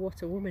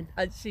 What a woman!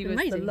 And she was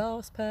the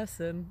last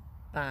person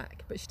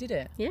back, but she did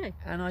it. Yeah.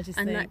 And I just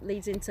think that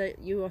leads into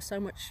you are so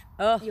much.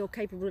 You're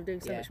capable of doing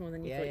so much more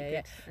than you thought you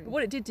could. But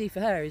what it did do for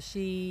her is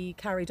she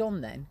carried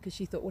on then, because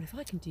she thought, well, if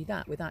I can do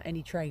that without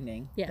any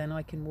training, then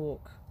I can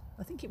walk.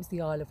 I think it was the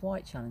Isle of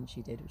Wight challenge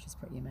she did, which is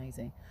pretty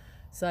amazing.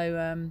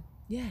 So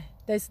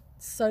there's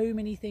so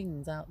many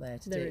things out there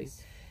to do.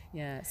 Is.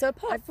 Yeah. So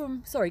apart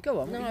from, sorry, go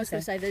on. No, I was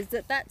going to say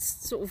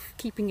that's sort of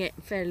keeping it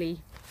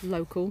fairly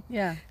local.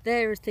 Yeah.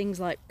 There are things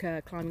like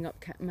climbing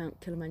up Mount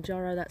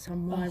Kilimanjaro. That's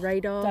on my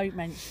radar. Don't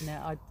mention it.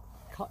 I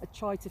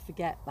try to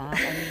forget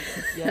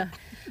that.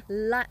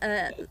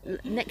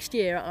 Next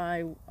year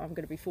I'm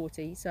going to be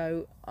 40.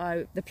 So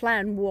the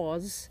plan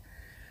was,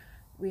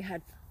 we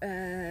had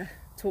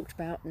talked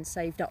about and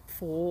saved up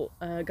for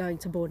going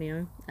to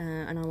Borneo,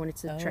 and I wanted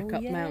to trek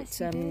up Mount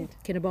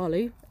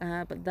Kinabalu,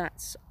 but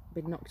that's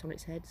been knocked on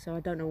its head, so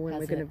I don't know when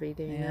we're going to be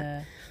doing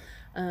that.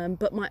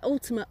 But my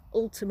ultimate,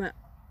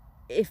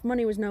 if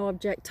money was no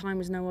object, time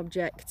was no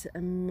object,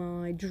 and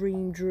my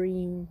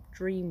dream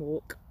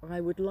walk,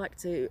 I would like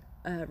to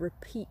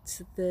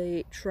repeat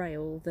the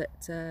trail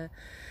that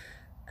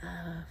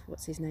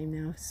what's his name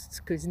now?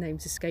 His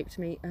name's escaped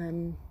me.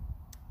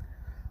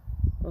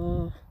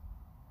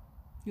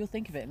 You'll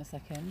think of it in a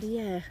second.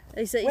 Yeah.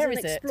 Where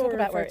is it? Talk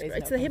about where it is.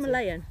 It's the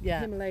Himalayan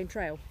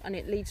Trail, and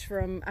it leads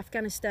from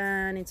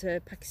Afghanistan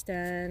into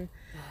Pakistan.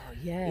 Oh,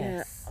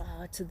 yes.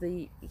 Yeah, to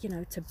the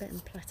Tibetan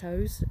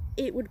plateaus.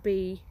 It would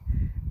be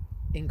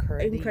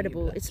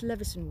incredible. It's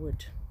Levison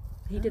Wood.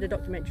 He did a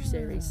documentary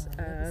series,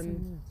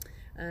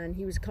 and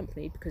he was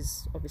accompanied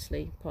because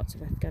obviously parts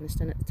of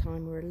Afghanistan at the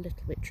time were a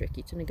little bit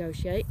tricky to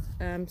negotiate.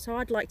 So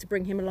I'd like to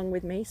bring him along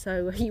with me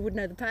so he would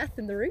know the path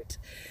and the route.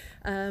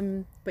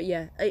 But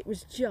yeah, it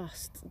was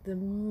just the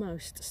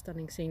most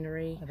stunning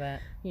scenery. I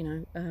bet. You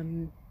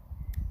know,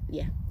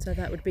 yeah, so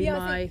that would be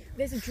I think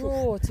there's a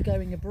draw to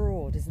going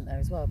abroad, isn't there,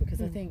 as well?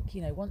 Because I think,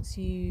 you know, once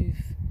you've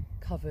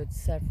covered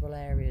several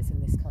areas in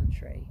this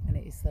country and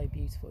it is so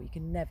beautiful, you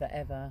can never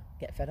ever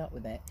get fed up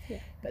with it.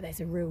 But there's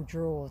a real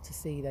draw to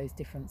see those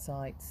different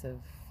sites of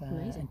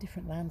and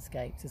different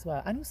landscapes as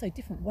well, and also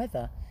different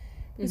weather,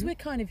 because we're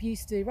kind of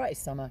used to, right,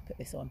 it's summer, put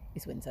this on,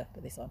 it's winter,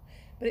 put this on.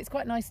 But it's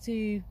quite nice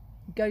to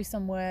go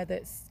somewhere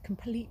that's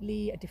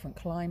completely a different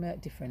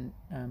climate, different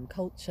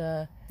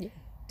culture,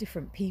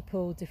 different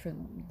people,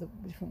 different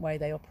way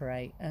they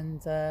operate,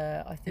 and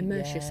I think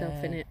immerse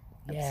yourself in it.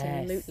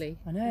 Absolutely.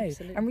 I know.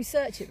 Absolutely. And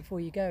research it before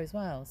you go as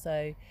well.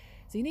 So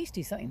you need to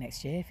do something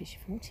next year if it's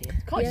your 40th.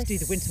 You can't just do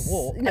the winter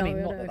walk. No, I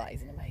mean, not that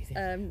isn't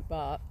amazing.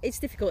 But it's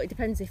difficult. It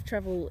depends if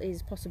travel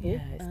is possible.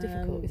 Yeah, it's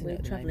difficult, isn't it,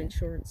 with travel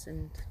insurance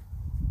and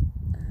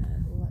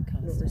all that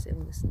kind of stuff.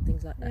 Illness and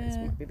things like that.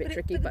 It might be a bit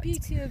tricky. But the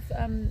beauty of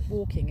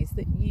walking is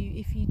that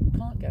if you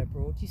can't go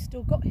abroad, you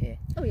still got here.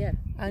 Oh yeah.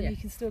 And you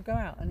can still go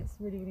out, and it's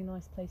a really, really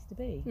nice place to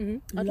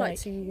be. I'd like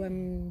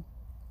to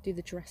do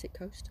the Jurassic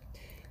Coast.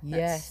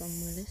 That's on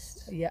my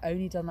list. Yeah,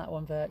 only done that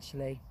one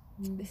virtually.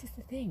 This is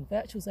the thing,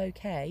 virtual's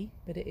okay,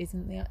 but it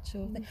isn't the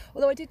actual thing.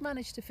 Although I did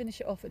manage to finish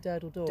it off at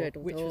Durdle Door,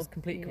 which was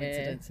complete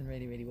coincidence and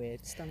really, really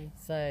weird. Stunning.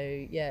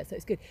 So yeah, so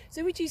it's good.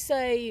 So would you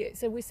say,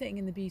 so we're sitting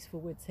in the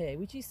beautiful woods here,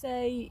 would you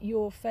say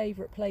your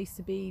favourite place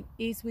to be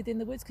is within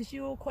the woods? Because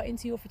you're quite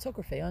into your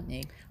photography, aren't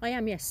you? I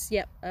am, yes,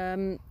 yep.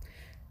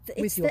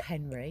 With your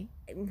Henry.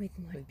 With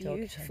my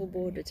beautiful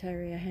border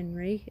terrier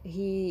Henry.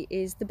 He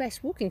is the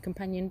best walking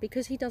companion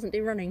because he doesn't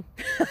do running.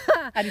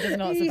 And he doesn't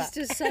answer back.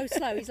 He's just so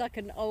slow. He's like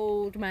an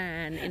old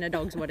man in a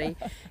dog's body.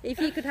 If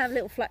he could have a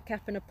little flat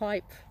cap and a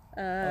pipe,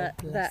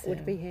 that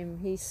would be him.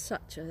 He's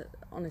such a,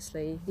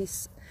 honestly,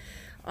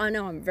 I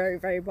know I'm very,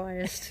 very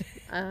biased,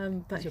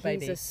 but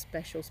he's a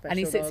special and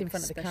he sits dog, in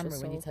front of the camera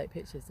soul. when you take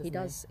pictures, doesn't he? He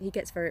does. He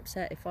gets very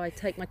upset if I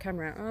take my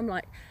camera out and I'm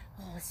like,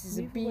 oh, this is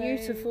a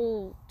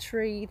beautiful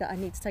tree that I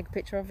need to take a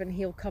picture of, and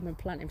he'll come and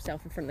plant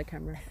himself in front of the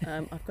camera.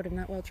 I've got him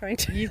that well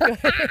trained. You've got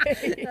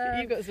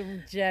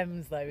some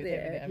gems though with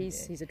him. Yeah,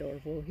 he's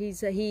adorable. He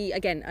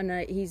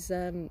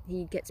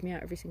gets me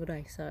out every single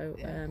day,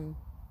 so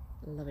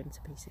love him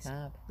to pieces.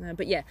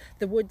 But yeah,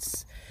 the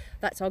woods,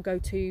 that's our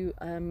go-to.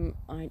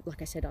 Like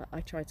I said,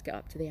 I try to get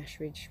up to the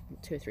Ashridge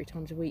 2 or 3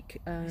 times a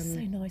week. It's so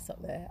nice up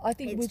there. I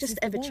think it's just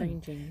ever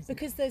changing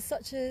because there's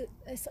such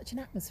an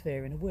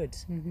atmosphere in a wood.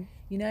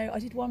 You know, I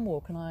did one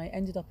walk and I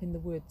ended up in the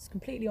woods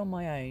completely on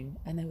my own,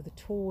 and they were the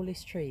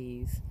tallest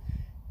trees,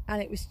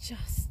 and it was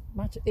just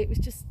magic. It was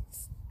just,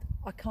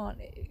 I can't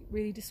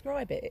really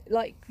describe it.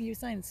 Like you were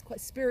saying, it's quite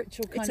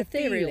spiritual kind of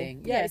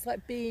feeling. Yeah, it's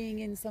like being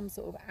in some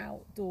sort of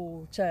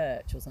outdoor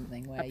church or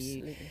something where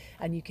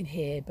you can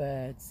hear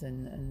birds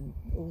and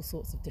all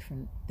sorts of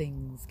different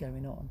things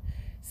going on.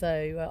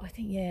 So I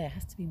think it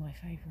has to be my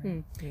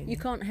favourite. Really. You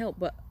can't help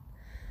but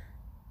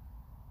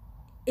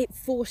it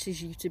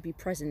forces you to be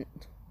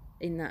present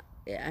in that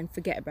and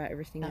forget about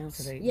everything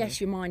else.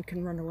 Yes, your mind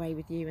can run away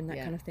with you and that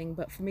kind of thing,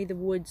 but for me the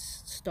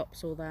woods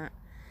stops all that.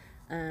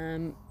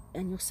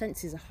 And your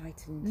senses are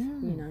heightened.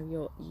 You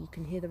know, you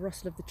can hear the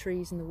rustle of the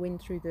trees and the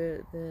wind through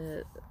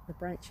the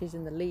branches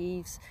and the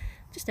leaves,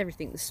 just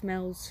everything, the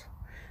smells,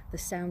 the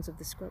sounds of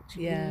the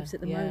squelching leaves at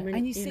the moment.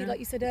 And you see, like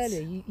you said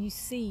earlier, you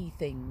see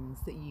things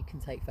that you can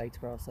take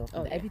photographs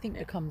of. Everything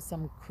becomes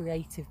some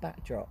creative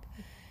backdrop.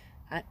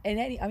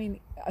 And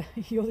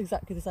you're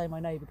exactly the same, I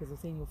know, because I've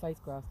seen your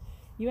photographs.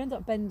 You end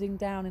up bending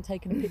down and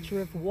taking a picture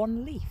of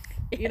one leaf,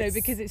 you know,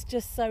 because it's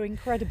just so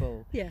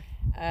incredible.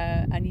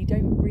 And you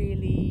don't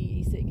really,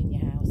 you're sitting in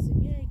your house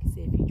and you can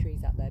see a few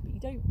trees out there, but you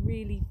don't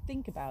really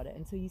think about it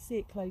until you see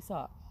it close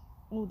up.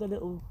 All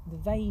the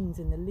veins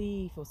in the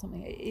leaf or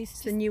something. It's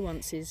just the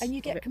nuances. And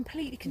you get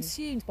completely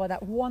consumed by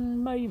that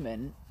one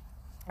moment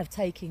of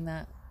taking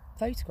that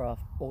photograph,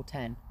 or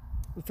 10,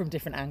 from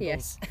different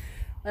angles.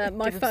 Yes.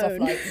 My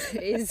phone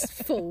is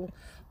full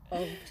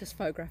of just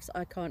photographs.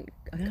 I can't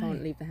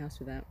leave the house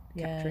without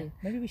capturing.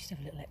 Maybe we should have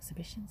a little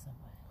exhibition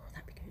somewhere. Oh,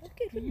 that'd be good. That'd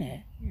be good, wouldn't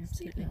it? Yeah,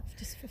 absolutely.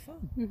 Just for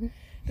fun.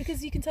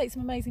 Because you can take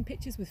some amazing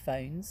pictures with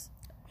phones.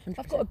 100%.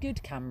 I've got a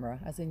good camera,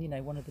 as in, you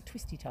know, one of the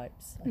twisty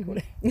types, I call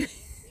it.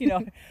 You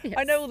know,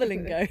 I know all the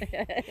lingo.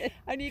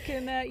 And you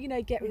can,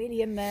 get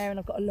really in there, and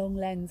I've got a long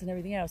lens and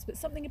everything else. But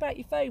something about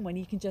your phone when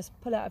you can just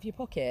pull out of your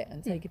pocket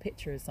and take a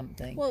picture of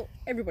something. Well,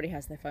 everybody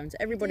has their phones.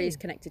 Everybody is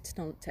connected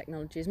to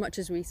technology. As much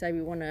as we say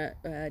we want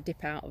to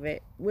dip out of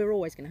it, we're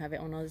always going to have it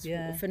on us.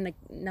 For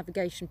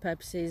navigation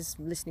purposes,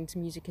 listening to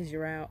music as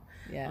you're out.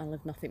 I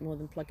love nothing more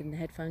than plugging the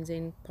headphones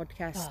in,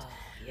 podcast.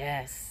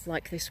 Yes.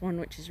 Like this one,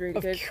 which is really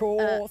good. Of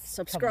course.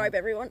 Subscribe,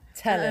 everyone.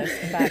 Tell us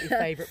about your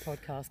favourite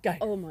podcast. Go.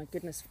 Oh my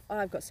goodness.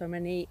 I've got got so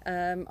many.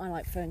 I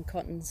like Fern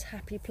Cotton's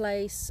Happy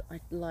Place.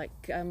 I've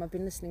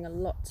been listening a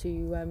lot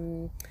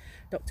to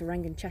Dr.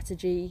 Rangan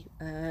Chatterjee,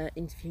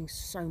 interviewing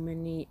so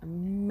many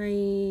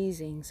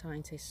amazing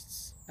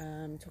scientists,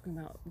 talking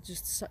about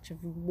just such a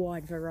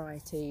wide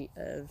variety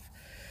of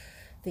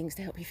things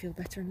to help you feel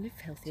better and live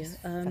healthier.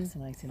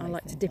 Fascinating. I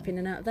like to dip in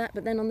and out of that,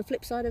 but then on the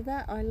flip side of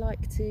that, I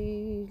like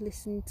to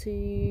listen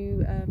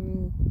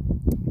to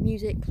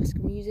music,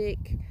 classical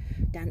music,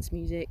 dance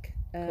music,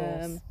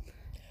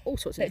 all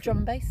sorts of drum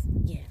and bass.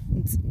 Yeah,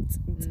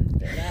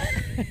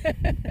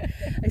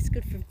 it's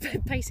good for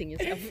pacing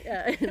yourself.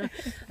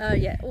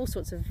 Yeah, all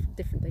sorts of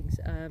different things.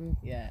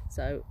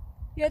 So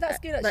yeah, that's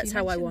good. Actually, that's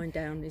how I wind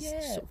down. Is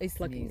sort of it's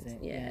plugging music.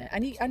 Yeah,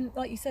 and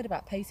like you said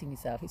about pacing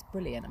yourself, it's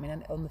brilliant. I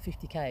mean, on the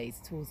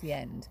 50Ks towards the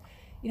end,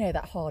 you know,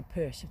 that hard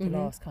push of the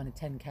last kind of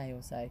 10K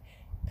or so,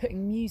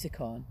 putting music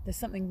on. There's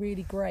something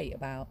really great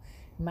about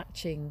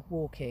matching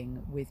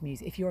walking with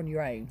music if you're on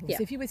your own.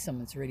 So if you're with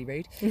someone, it's really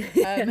rude.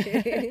 But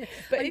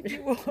if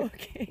you're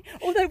walking,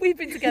 although we've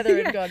been together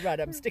and gone, right,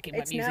 I'm sticking my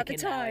music now the in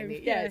time. now.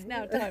 Yeah, it's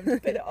now time to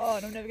put it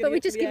on. I'm never going to.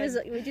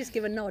 We just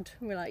give a nod.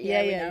 We're like,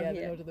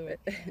 the nod of the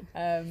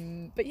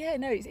way. But yeah,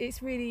 no,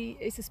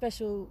 it's a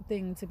special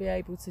thing to be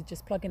able to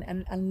just plug in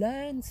and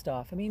learn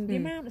stuff. I mean, the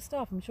amount of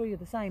stuff, I'm sure you're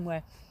the same,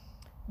 where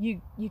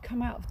you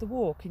come out of the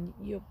walk and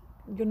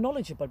you're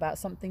knowledgeable about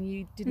something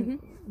you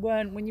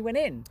weren't when you went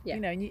in. You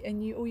know,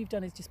 and you all you've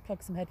done is just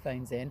plug some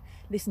headphones in,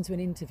 listen to an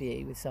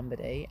interview with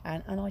somebody,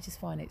 and I just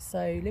find it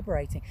so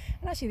liberating.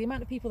 And actually, the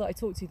amount of people that I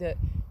talk to that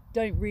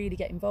don't really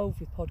get involved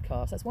with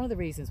podcasts, that's one of the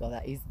reasons, well,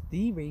 that is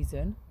the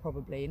reason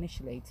probably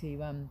initially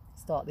to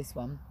start this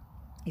one,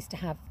 is to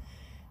have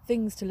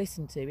things to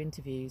listen to,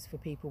 interviews for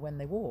people when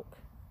they walk.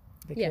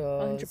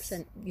 Because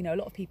 100%. you know, a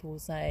lot of people will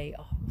say,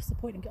 oh, what's the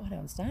point? I don't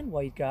understand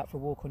why you'd go out for a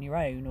walk on your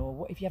own, or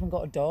what if you haven't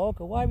got a dog,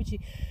 or why would you?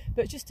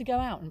 But just to go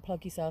out and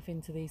plug yourself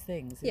into these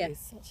things, it is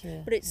such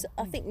a... But it's,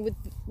 I think with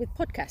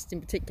podcasts in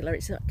particular,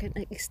 it's like an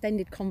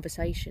extended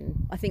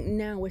conversation. I think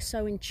now we're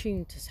so in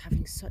tune to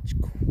having such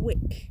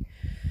quick,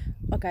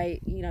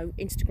 you know,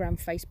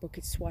 Instagram, Facebook,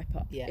 it's swipe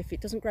up. If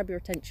it doesn't grab your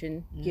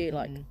attention, you're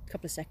like a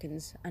couple of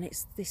seconds, and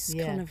it's this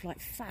kind of like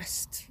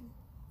fast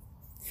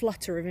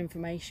flutter of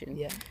information.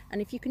 And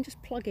if you can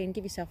just plug in,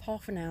 give yourself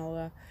half an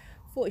hour,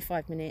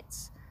 45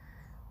 minutes,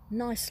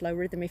 nice slow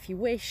rhythm if you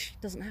wish.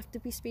 Doesn't have to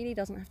be speedy,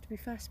 doesn't have to be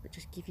fast, but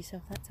just give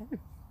yourself that time.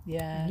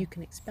 And you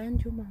can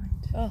expand your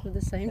mind at the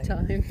same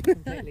time.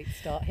 Completely.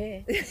 Start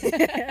here.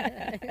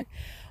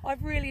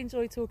 I've really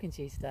enjoyed talking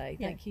to you today.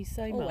 Thank you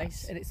so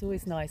much. And it's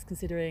always nice,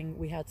 considering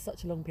we had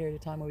such a long period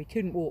of time where we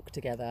couldn't walk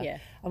together,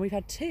 and we've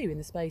had two in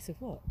the space of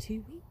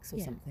 2 weeks or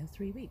something,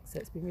 3 weeks, so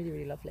it's been really,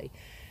 really lovely.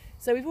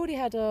 So we've already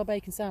had our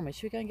bacon sandwich.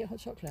 Should we go and get hot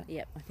chocolate?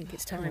 Yep, I think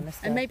it's time.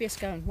 And maybe a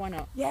scone, why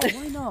not? Yeah,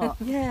 why not?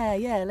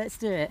 yeah, let's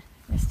do it.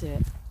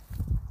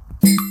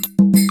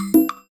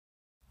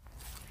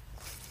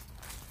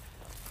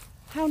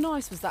 How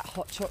nice was that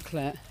hot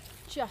chocolate?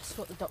 Just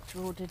what the doctor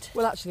ordered.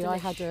 Well, actually, I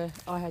had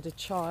a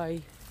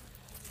chai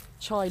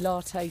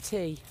latte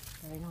tea.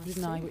 Very nice,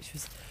 didn't I? Which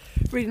was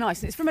really nice.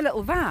 And it's from a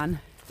little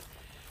van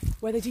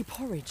where they do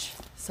porridge.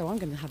 So I'm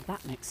going to have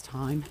that next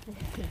time.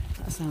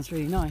 That sounds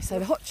really nice. So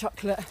the hot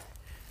chocolate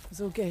was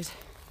all good.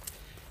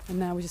 And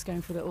now we're just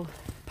going for a little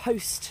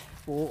post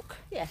walk.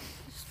 Yeah,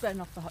 just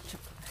burn off the hot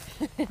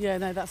chocolate. Yeah,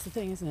 no, that's the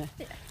thing, isn't it?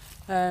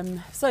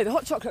 So the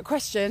hot chocolate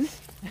question.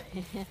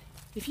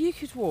 If you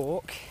could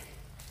walk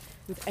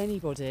with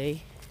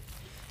anybody,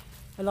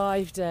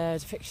 alive,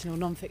 dead, fictional,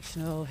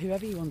 non-fictional,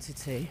 whoever you wanted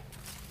to,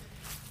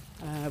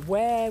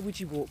 where would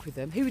you walk with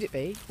them? Who would it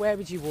be? Where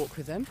would you walk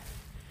with them?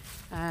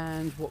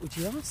 And what would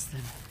you ask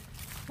them?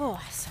 Oh,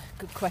 that's a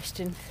good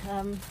question.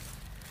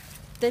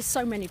 There's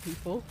so many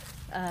people,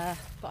 but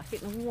I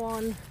think the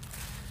one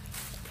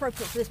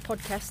appropriate for this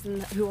podcast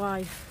and who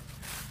I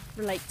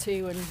relate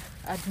to and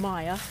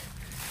admire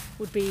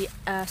would be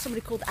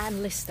somebody called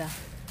Anne Lister.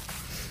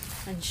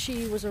 And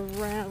she was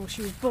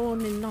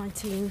born in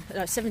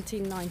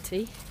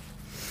 1790,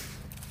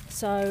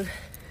 so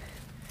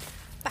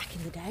back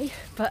in the day,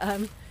 but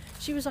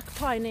she was like a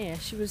pioneer.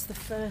 She was the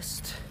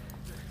first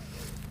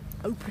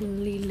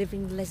openly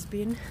living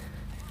lesbian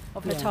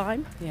of her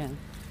time.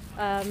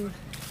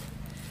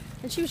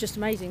 And she was just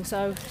amazing.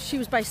 So she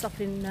was based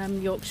up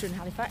in Yorkshire and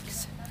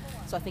Halifax,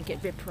 so I think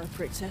it'd be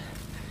appropriate to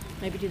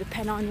maybe do the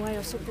Pennine Way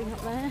or something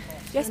up there.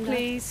 Yes,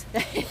 please.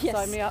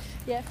 Sign me up.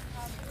 Yeah.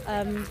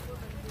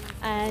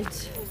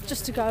 And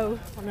just to go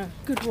on a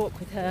good walk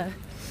with her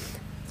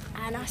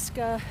and ask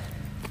her,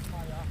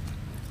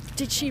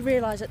 did she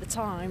realise at the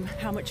time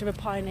how much of a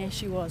pioneer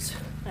she was?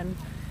 And,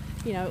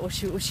 you know, or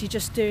was she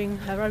just doing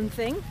her own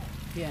thing?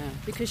 Yeah.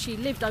 Because she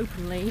lived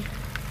openly,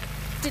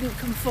 didn't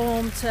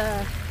conform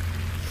to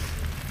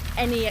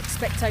any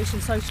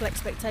social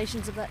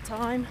expectations of that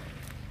time.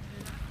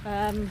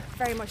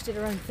 Very much did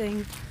her own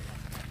thing.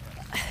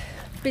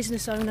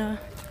 Business owner,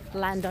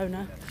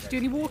 landowner. Do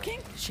any walking?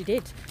 She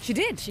did. She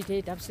did? She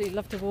did, absolutely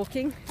loved her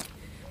walking.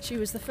 She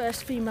was the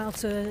first female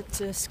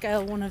to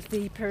scale one of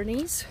the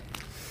Pyrenees.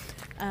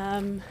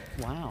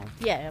 Wow.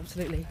 Yeah,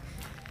 absolutely.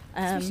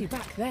 Especially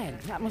back then,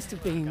 that must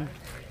have been a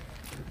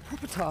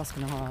proper task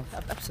and a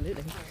half.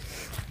 Absolutely.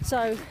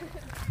 So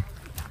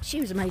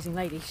she was an amazing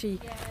lady. She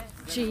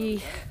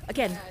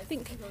again, I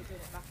think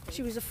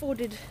she was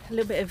afforded a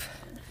little bit of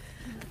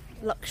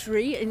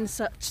luxury in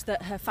such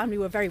that her family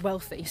were very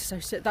wealthy, so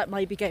that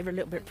maybe gave her a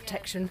little bit of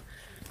protection.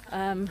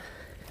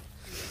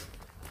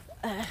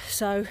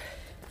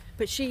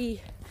 But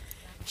she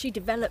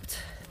developed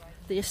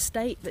the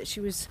estate that she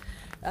was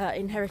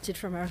inherited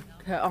from her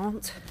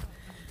aunt.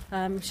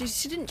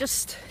 She didn't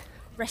just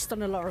rest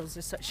on her laurels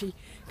as such. She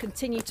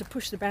continued to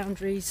push the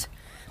boundaries.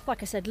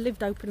 Like I said,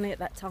 lived openly at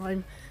that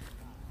time,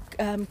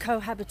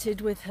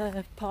 cohabited with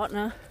her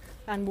partner,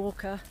 Anne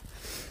Walker,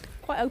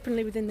 quite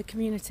openly within the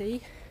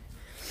community.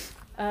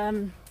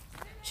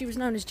 She was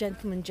known as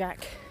Gentleman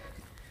Jack.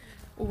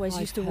 Always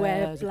used to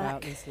wear black.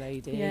 About this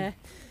lady. Yeah,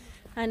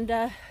 and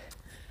I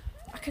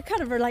could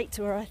kind of relate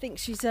to her. I think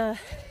she's a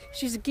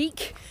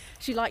geek.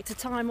 She liked to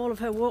time all of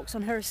her walks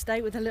on her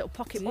estate with a little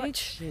pocket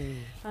watch. Did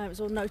she? It was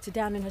all noted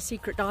down in her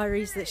secret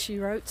diaries that she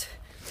wrote.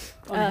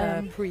 On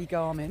her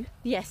pre-Garmin.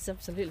 Yes,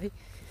 absolutely.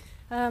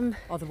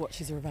 Other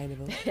watches are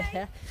available.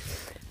 Yeah.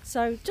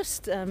 So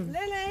just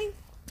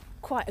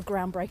quite a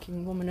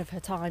groundbreaking woman of her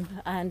time,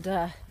 and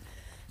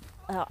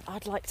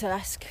I'd like to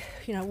ask,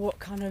 what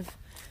kind of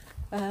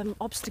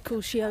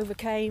obstacles she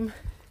overcame.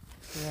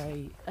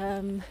 Great.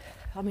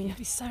 I mean, it'd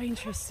be so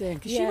interesting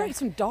because yeah. she wrote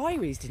some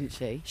diaries, didn't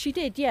she? She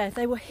did, yeah.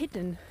 They were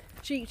hidden.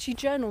 She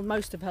journaled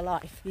most of her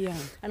life. Yeah.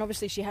 And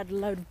obviously she had a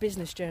load of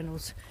business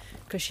journals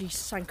because she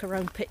sank her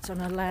own pits on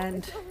her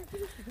land,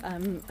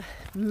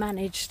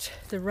 managed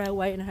the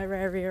railway in her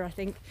area, I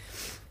think,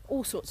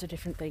 all sorts of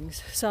different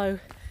things. So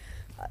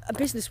a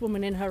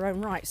businesswoman in her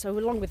own right. So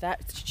along with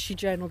that, she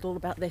journaled all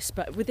about this.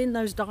 But within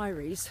those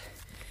diaries,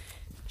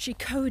 she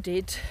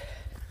coded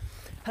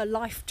her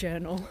life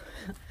journal.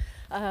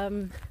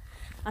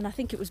 And I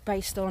think it was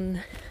based on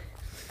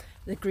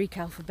the Greek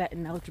alphabet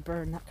and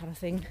algebra and that kind of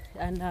thing.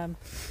 And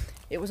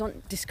it was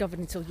discovered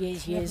until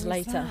years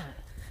later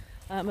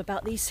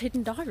about these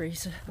hidden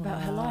diaries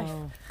about her life.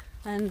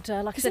 And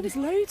like I said, there was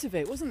loads of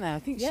it, wasn't there? I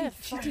think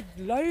she did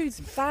loads,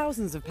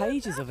 thousands of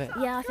pages of it.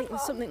 Yeah, I think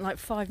there's something like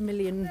 5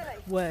 million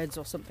words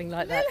or something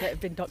like that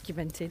have been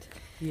documented.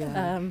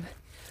 Yeah.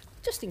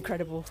 Just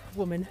incredible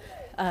woman.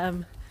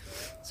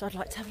 So I'd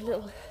like to have a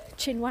little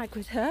chin wag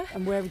with her.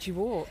 And where would you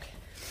walk?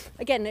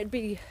 Again, it'd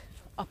be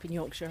up in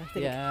Yorkshire, I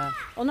think. Yeah.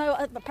 Although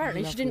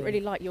apparently she didn't Lovely.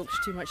 really like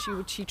Yorkshire too much.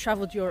 She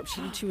travelled Europe.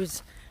 She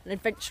was an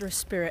adventurous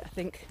spirit, I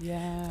think.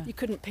 Yeah. You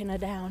couldn't pin her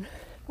down.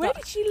 Where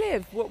did she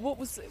live? What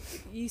was?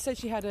 You said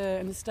she had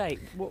an estate.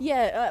 What?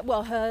 Yeah.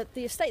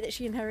 The estate that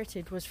she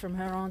inherited was from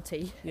her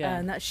auntie,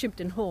 and that's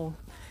Shibden Hall,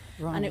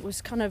 Right. and it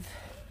was kind of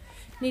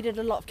needed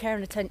a lot of care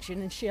and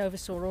attention, and she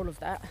oversaw all of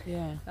that.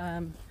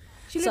 Yeah.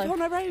 She so-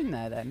 lived on her own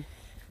there then.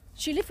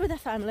 She lived with her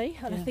family,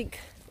 and I Yeah. think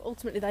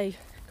ultimately they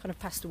kind of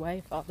passed away,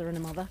 a father and a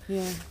mother.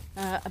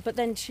 Yeah. But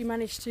then she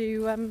managed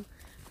to.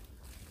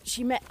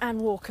 She met Anne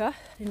Walker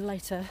in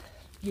later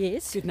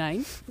years. Good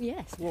name.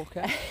 Yes.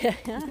 Walker.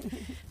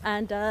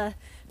 And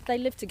they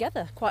lived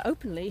together quite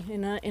openly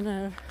in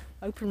a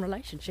open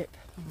relationship.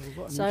 Oh,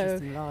 what an So,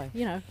 interesting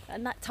life.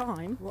 At that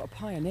time, What a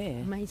pioneer.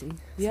 amazing.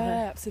 Yeah,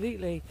 So-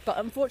 absolutely. but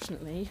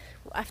unfortunately,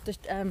 after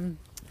Anne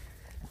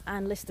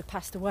Lister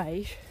passed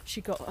away,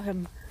 she got,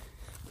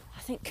 I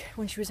think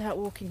when she was out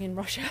walking in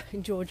Russia,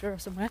 in Georgia or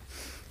somewhere,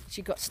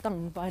 she got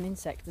stung by an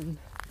insect, and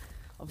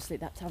obviously at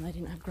that time they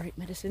didn't have great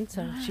medicine,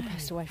 so she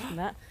passed away from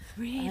that.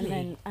 Really? And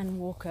then Anne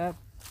Walker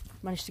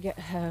managed to get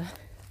her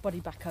body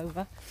back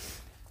over.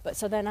 But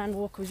so then Anne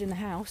Walker was in the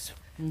house,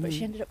 but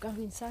she ended up going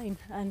insane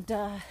and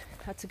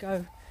had to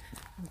go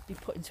and be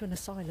put into an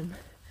asylum.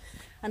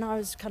 And I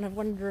was kind of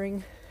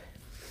wondering,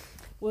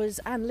 was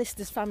Anne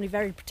Lister's family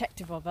very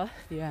protective of her?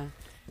 Yeah.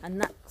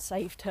 And that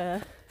saved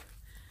her.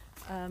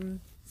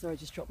 Sorry, I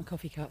just dropped my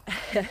coffee cup.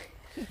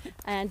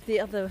 And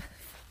the other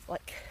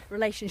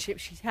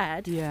relationships she's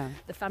had, Yeah.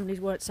 the families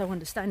weren't so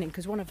understanding,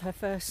 because one of her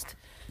first,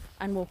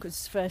 Anne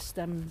Walker's first,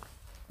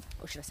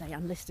 or should I say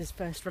Anne Lister's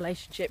first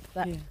relationship,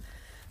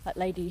 that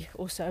lady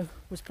also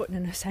was put in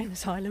an insane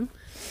asylum.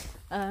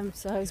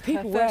 So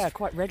People her were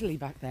quite readily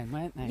back then,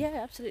 weren't they? Yeah,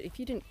 absolutely. If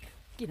you didn't,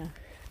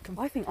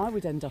 I think I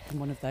would end up in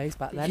one of those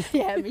back then.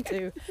 yeah, me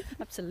too.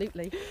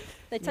 Absolutely.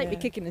 They'd take me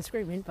Yeah. kicking and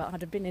screaming, but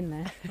I'd have been in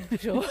there, I'm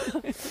sure.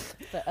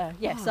 But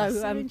yeah, Oh,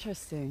 so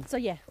interesting. so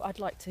yeah, I'd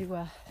like to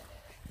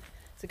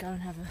go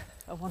and have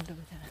a wander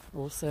with her.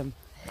 Awesome.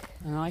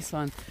 A nice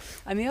one.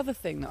 And the other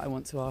thing that I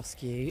want to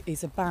ask you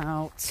is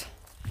about,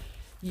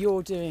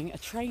 you're doing a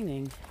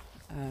training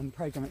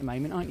program at the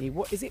moment, aren't you?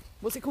 What is it?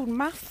 What's it called?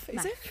 MAF?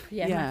 Is it?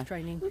 Yeah, math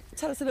training.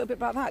 Tell us a little bit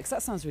about that, because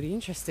that sounds really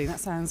interesting. That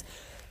sounds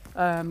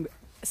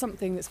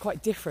something that's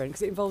quite different,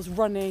 because it involves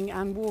running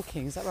and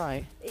walking. Is that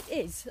right? It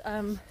is.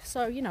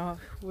 So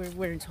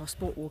we're into our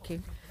sport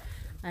walking,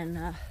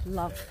 and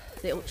love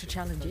the ultra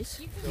challenges.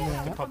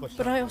 Yeah.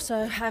 But I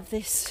also have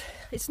this.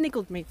 It's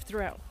niggled me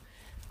throughout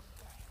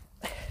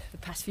the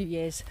past few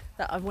years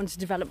that I wanted to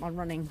develop my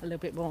running a little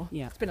bit more.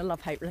 Yeah. It's been a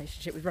love-hate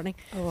relationship with running.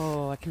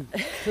 Oh, I can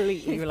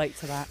completely relate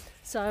to that.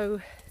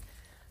 So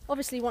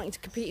obviously wanting to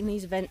compete in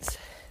these events,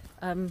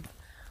 I'm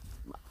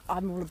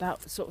all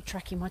about sort of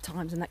tracking my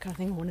times and that kind of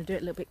thing. I want to do it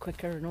a little bit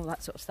quicker and all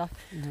that sort of stuff.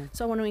 Mm-hmm.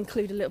 So I want to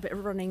include a little bit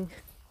of running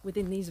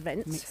within these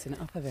events. Mixing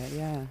it up a bit,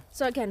 yeah.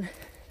 So again,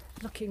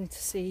 looking to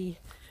see,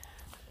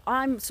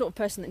 I'm the sort of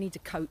person that needs a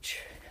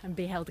coach and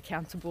be held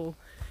accountable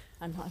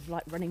and have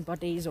like running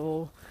buddies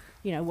or,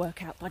 you know,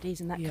 workout buddies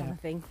and that kind of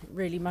thing. It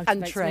really motivates me.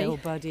 And trail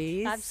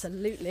buddies.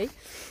 Absolutely.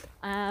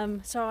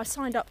 So I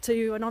signed up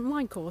to an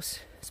online course,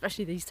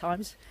 especially these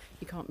times.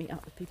 You can't meet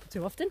up with people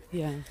too often.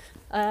 Yeah.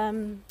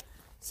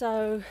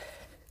 So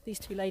these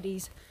two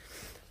ladies,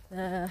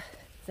 they're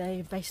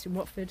based in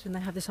Watford and they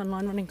have this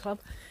online running club,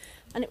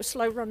 and it was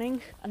slow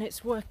running and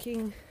it's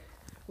working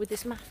with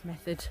this math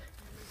method.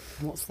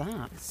 What's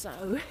that?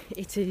 So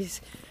it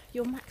is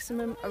your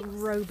maximum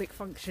aerobic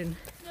function.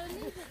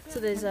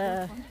 So there's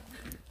a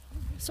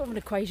sort of an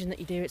equation that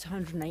you do. It's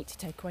 180,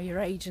 take away your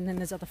age, and then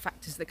there's other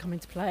factors that come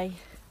into play.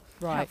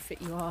 Right. How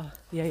fit you are.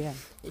 Yeah.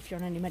 If you're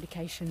on any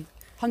medication.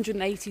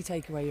 180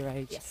 take away your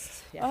age.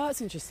 Yes. Yeah. Oh,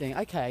 that's interesting.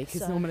 Okay,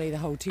 because normally the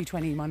whole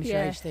 220 minus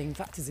your age thing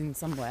factors in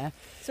somewhere.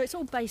 So it's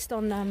all based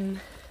on, I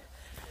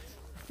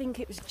think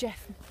it was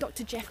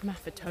Dr. Jeff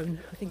Maffetone,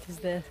 I think is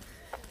the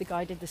guy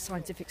who did the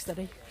scientific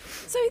study.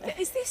 So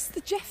is this the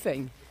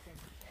Jeffing?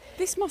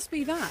 This must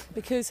be that,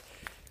 because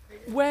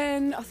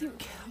when I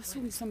think I was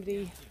talking to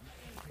somebody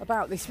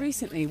about this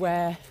recently,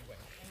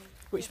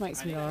 which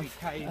makes me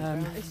laugh. I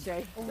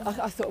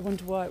thought, I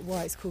wonder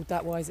why it's called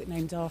that. Why is it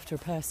named after a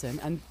person?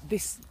 And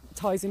this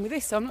ties in with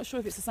this. So I'm not sure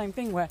if it's the same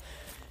thing where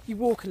you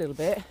walk a little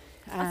bit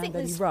and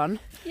then you run,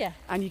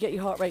 and you get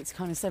your heart rate to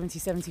kind of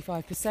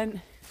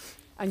 70-75%,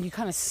 and you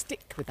kind of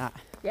stick with that.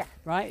 Yeah.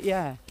 Right.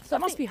 Yeah. So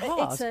that must be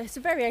hard. It's a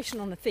variation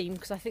on the theme,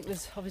 because I think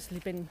there's obviously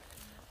been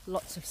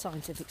lots of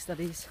scientific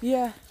studies.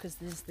 Yeah. Because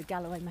there's the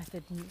Galloway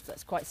method, and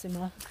that's quite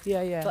similar.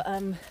 Yeah. But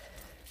I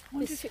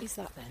wonder if it is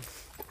that then.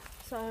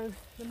 So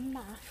the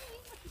math.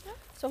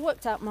 So I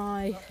worked out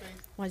my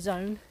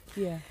zone.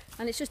 Yeah.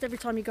 And it's just every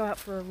time you go out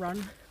for a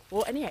run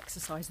or any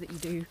exercise that you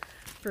do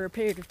for a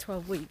period of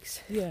 12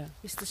 weeks. Yeah.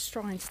 Is to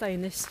try and stay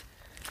in this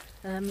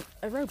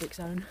aerobic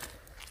zone.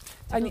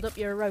 To And build up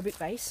your aerobic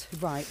base.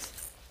 Right.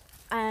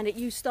 And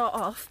you start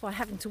off by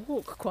having to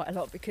walk quite a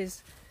lot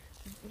because,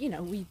 you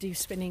know, we do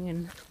spinning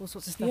and all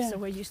sorts of stuff. Yeah. So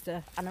we're used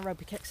to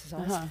anaerobic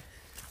exercise. Uh-huh.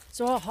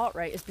 So our heart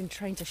rate has been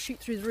trained to shoot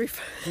through the roof.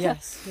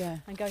 Yes. Yeah.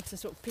 And go to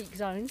sort of peak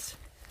zones.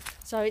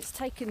 So it's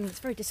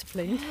very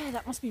disciplined. Yeah,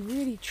 that must be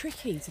really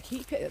tricky to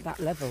keep it at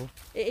that level.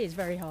 It is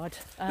very hard.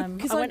 I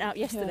went out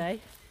yesterday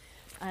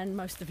and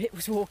most of it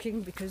was walking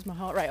because my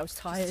heart rate, I was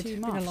tired, it's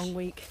been a long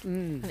week,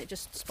 and it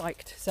just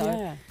spiked.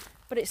 So,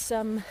 but it's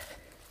the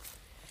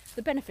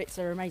benefits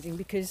are amazing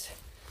because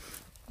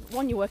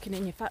one, you're working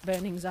in your fat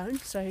burning zone,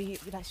 so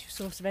that's your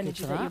source of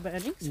energy that you're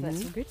burning, so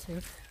that's all good. So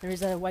there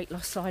is a weight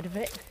loss side of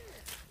it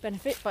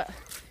benefit, but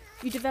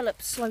you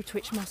develop slow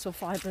twitch muscle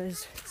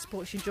fibres,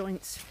 supports your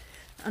joints,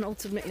 and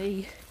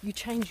ultimately you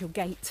change your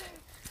gait,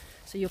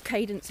 so your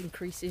cadence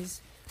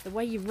increases. The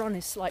way you run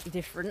is slightly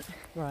different,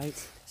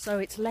 right? So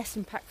it's less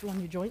impactful on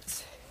your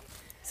joints.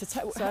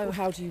 So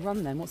how do you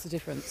run then? What's the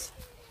difference?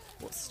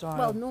 What's the style?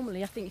 Well,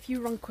 normally I think if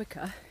you run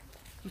quicker,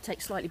 you take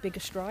slightly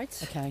bigger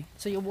strides. Okay.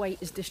 So your weight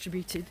is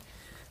distributed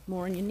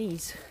more on your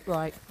knees.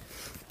 Right.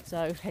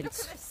 So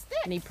hence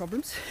knee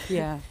problems.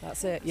 Yeah,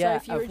 that's it. Yeah, so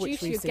if you of reduce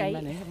which we've your seen gait,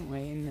 many, haven't we,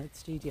 in the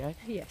studio?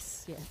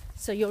 Yes, yeah.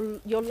 So your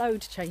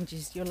load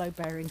changes, your load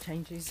bearing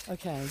changes.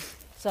 Okay.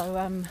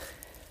 So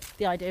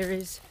the idea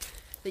is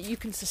that you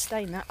can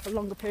sustain that for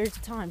longer periods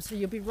of time. So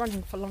you'll be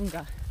running for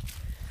longer.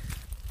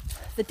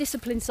 The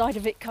discipline side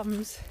of it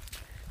comes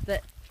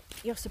that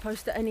you're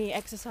supposed to, any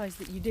exercise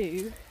that you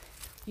do,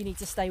 you need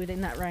to stay within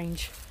that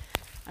range.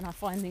 And I'm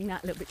finding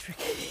that a little bit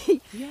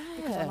tricky. Yeah.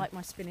 Because I like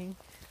my spinning.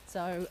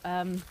 So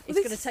it's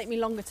going to take me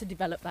longer to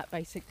develop that,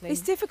 basically.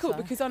 It's difficult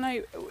because I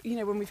know, you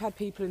know, when we've had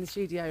people in the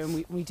studio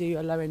and we do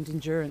a low-end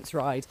endurance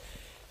ride,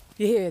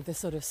 you hear the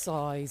sort of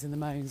sighs and the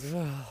moans of,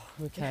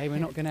 oh, okay, we're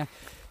not going to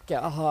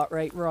get our heart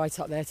rate right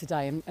up there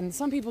today. And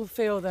some people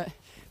feel that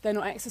they're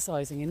not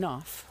exercising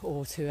enough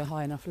or to a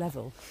high enough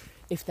level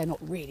if they're not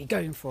really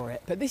going for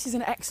it. But this is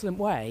an excellent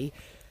way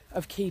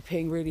of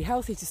keeping really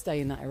healthy to stay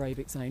in that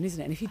aerobic zone,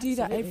 isn't it? And if you do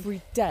that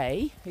every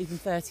day, even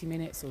 30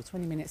 minutes or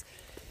 20 minutes,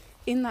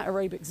 in that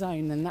aerobic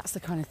zone, then that's the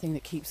kind of thing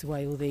that keeps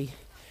away all the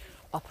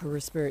upper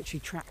respiratory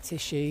tract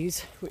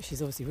issues, which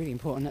is obviously really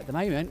important at the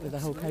moment with the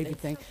whole COVID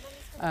thing.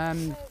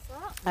 And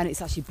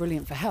it's actually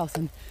brilliant for health.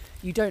 And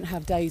you don't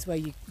have days where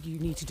you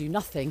need to do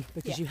nothing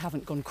because you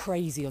haven't gone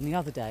crazy on the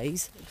other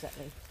days.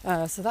 Exactly.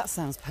 So that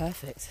sounds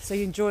perfect. So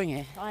you're enjoying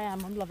it? I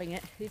am. I'm loving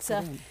it. It's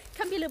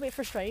can be a little bit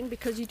frustrating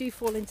because you do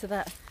fall into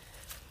that.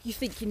 You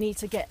think you need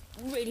to get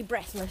really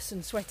breathless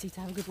and sweaty to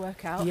have a good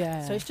workout.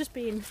 Yeah. So it's just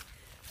being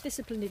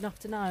disciplined enough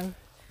to know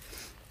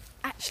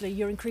actually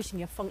you're increasing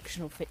your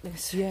functional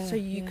fitness, so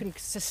you can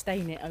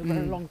sustain it over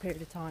a long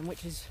period of time,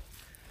 which is,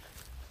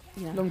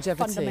 you know,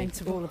 longevity.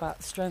 fundamental. All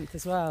about strength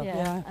as well.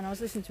 Yeah. And I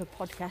was listening to a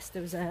podcast.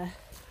 There was a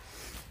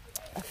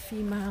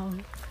female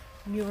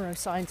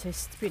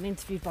neuroscientist being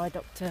interviewed by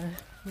Dr.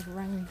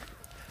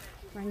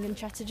 Rangan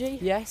Chatterjee.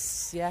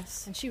 Yes.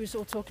 And she was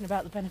all talking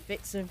about the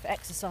benefits of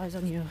exercise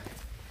on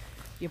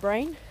your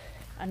brain,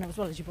 and as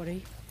well as your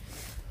body,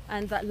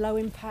 and that low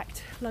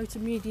impact, low to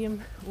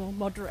medium or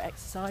moderate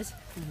exercise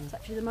is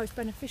actually the most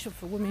beneficial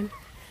for women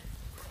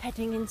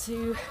heading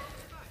into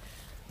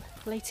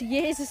later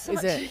years as such.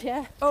 Is it?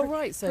 Yeah. Oh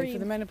right, so for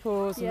the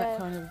menopause and that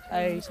kind of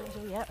age.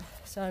 Yeah.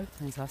 So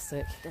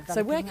fantastic.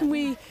 So where can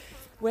we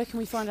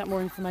find out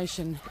more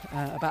information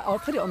about? I'll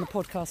put it on the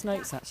podcast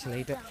notes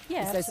actually, but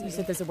you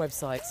said there's a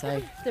website,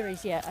 so there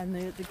is, and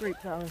the group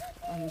that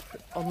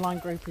online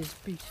group is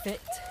Beauty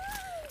Fit,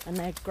 and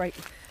they're great,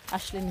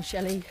 Ashlyn and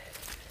Shelley,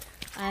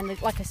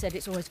 and like I said,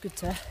 it's always good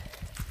to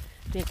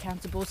be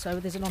accountable. So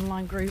there's an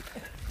online group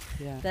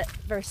that's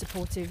very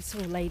supportive. It's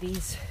all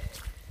ladies,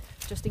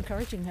 just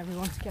encouraging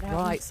everyone to get out.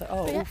 Right, so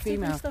all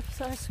female stuff,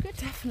 so it's good.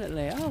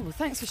 Definitely. Oh well,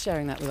 thanks for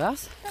sharing that with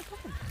us. No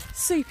problem.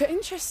 Super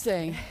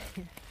interesting.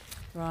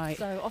 Right.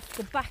 So off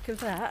the back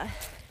of that,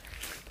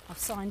 I've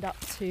signed up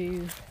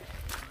to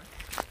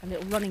a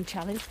little running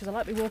challenge because I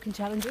like my walking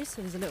challenges.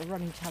 So there's a little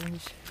running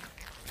challenge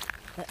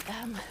that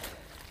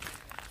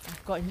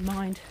I've got in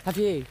mind. Have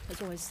you?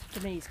 As always,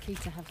 for me, it's key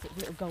to have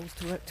little goals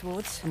to work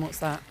towards. And what's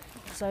that?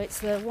 So it's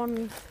the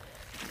One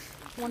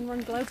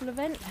Run Global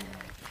event,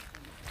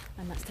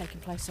 and that's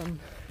taking place on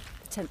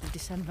the 10th of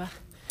December,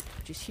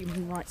 which is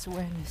Human Rights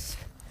Awareness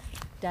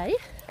Day.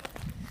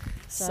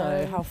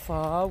 So how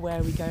far? Where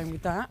are we going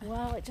with that?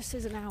 Well, it just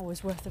says an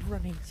hour's worth of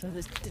running, so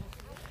the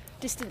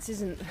distance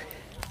is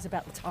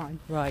about the time.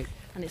 Right.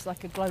 And it's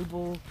like a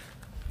global,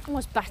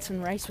 almost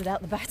baton race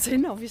without the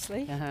baton,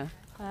 obviously.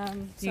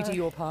 You do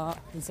your part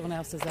and someone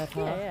else does their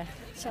part. Yeah.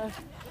 So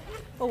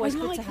always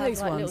good to have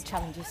like little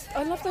challenges.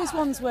 I love those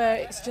ones where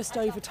it's just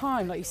over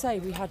time. Like you say,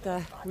 we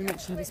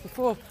mentioned this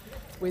before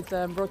with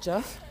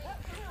Roger,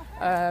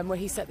 where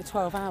he set the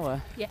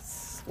 12-hour.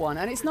 Yes. One,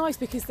 and it's nice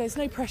because there's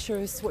no pressure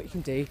as to what you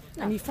can do,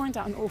 and you find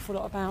out an awful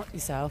lot about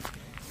yourself,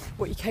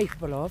 what you're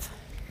capable of.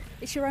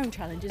 It's your own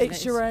challenge, isn't it?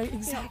 It's your own,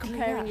 exactly. You're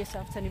not comparing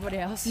yourself to anybody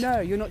else.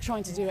 No, you're not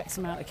trying to do X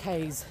amount of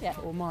Ks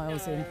or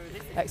miles in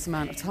X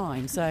amount of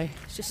time. So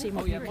it's just seeing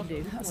what you can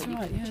do. That's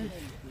right. Yeah.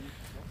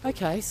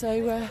 Okay,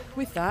 so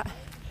with that,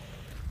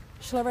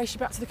 shall I race you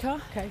back to the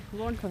car? Okay,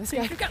 we're on. Let's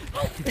go.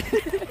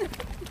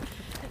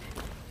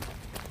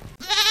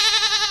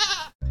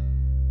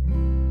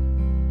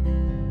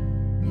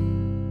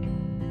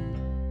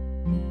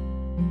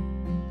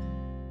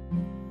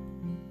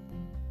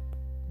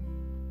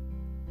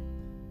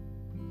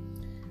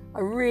 I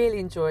really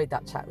enjoyed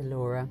that chat with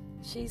Laura.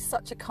 She's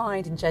such a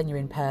kind and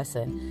genuine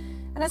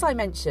person. And as I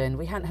mentioned,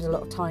 we hadn't had a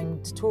lot of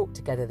time to talk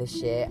together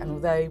this year, and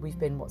although we've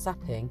been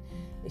WhatsApping,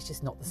 it's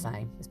just not the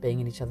same as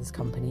being in each other's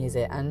company, is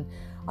it? And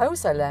I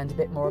also learned a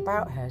bit more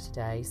about her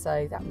today,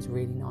 so that was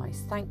really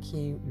nice. Thank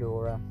you,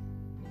 Laura.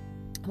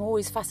 I'm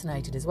always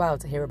fascinated as well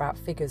to hear about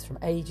figures from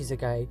ages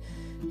ago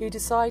who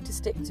decide to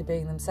stick to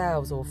being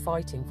themselves or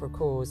fighting for a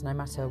cause no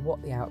matter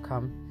what the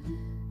outcome.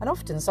 And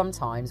often,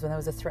 sometimes, when there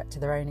was a threat to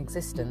their own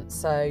existence.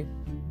 So,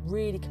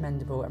 really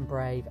commendable and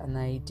brave, and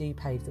they do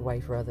pave the way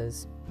for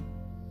others.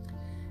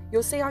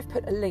 You'll see I've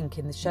put a link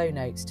in the show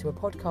notes to a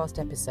podcast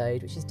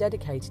episode which is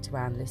dedicated to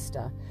Anne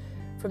Lister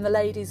from the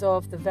ladies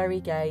of the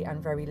Very Gay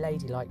and Very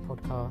Ladylike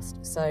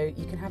podcast. So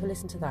you can have a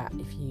listen to that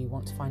if you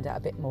want to find out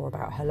a bit more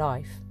about her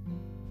life.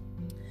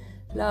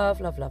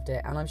 Loved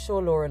it, and I'm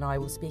sure Laura and I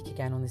will speak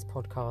again on this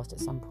podcast at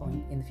some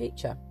point in the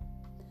future.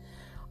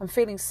 I'm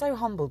feeling so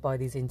humbled by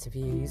these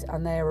interviews,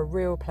 and they are a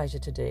real pleasure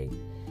to do.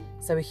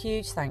 So a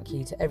huge thank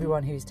you to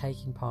everyone who is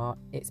taking part.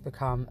 It's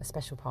become a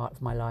special part of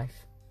my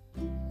life.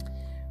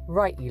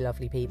 Right, you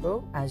lovely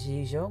people, as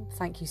usual,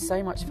 thank you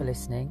so much for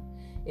listening.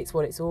 It's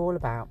what it's all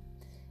about.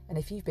 And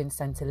if you've been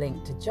sent a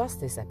link to just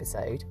this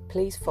episode,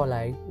 please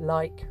follow,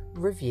 like,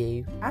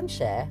 review and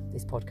share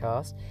this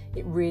podcast.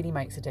 It really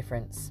makes a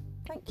difference.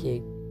 Thank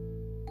you.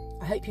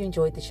 I hope you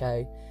enjoyed the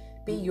show.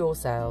 Be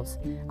yourselves,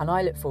 and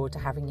I look forward to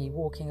having you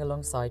walking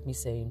alongside me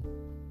soon.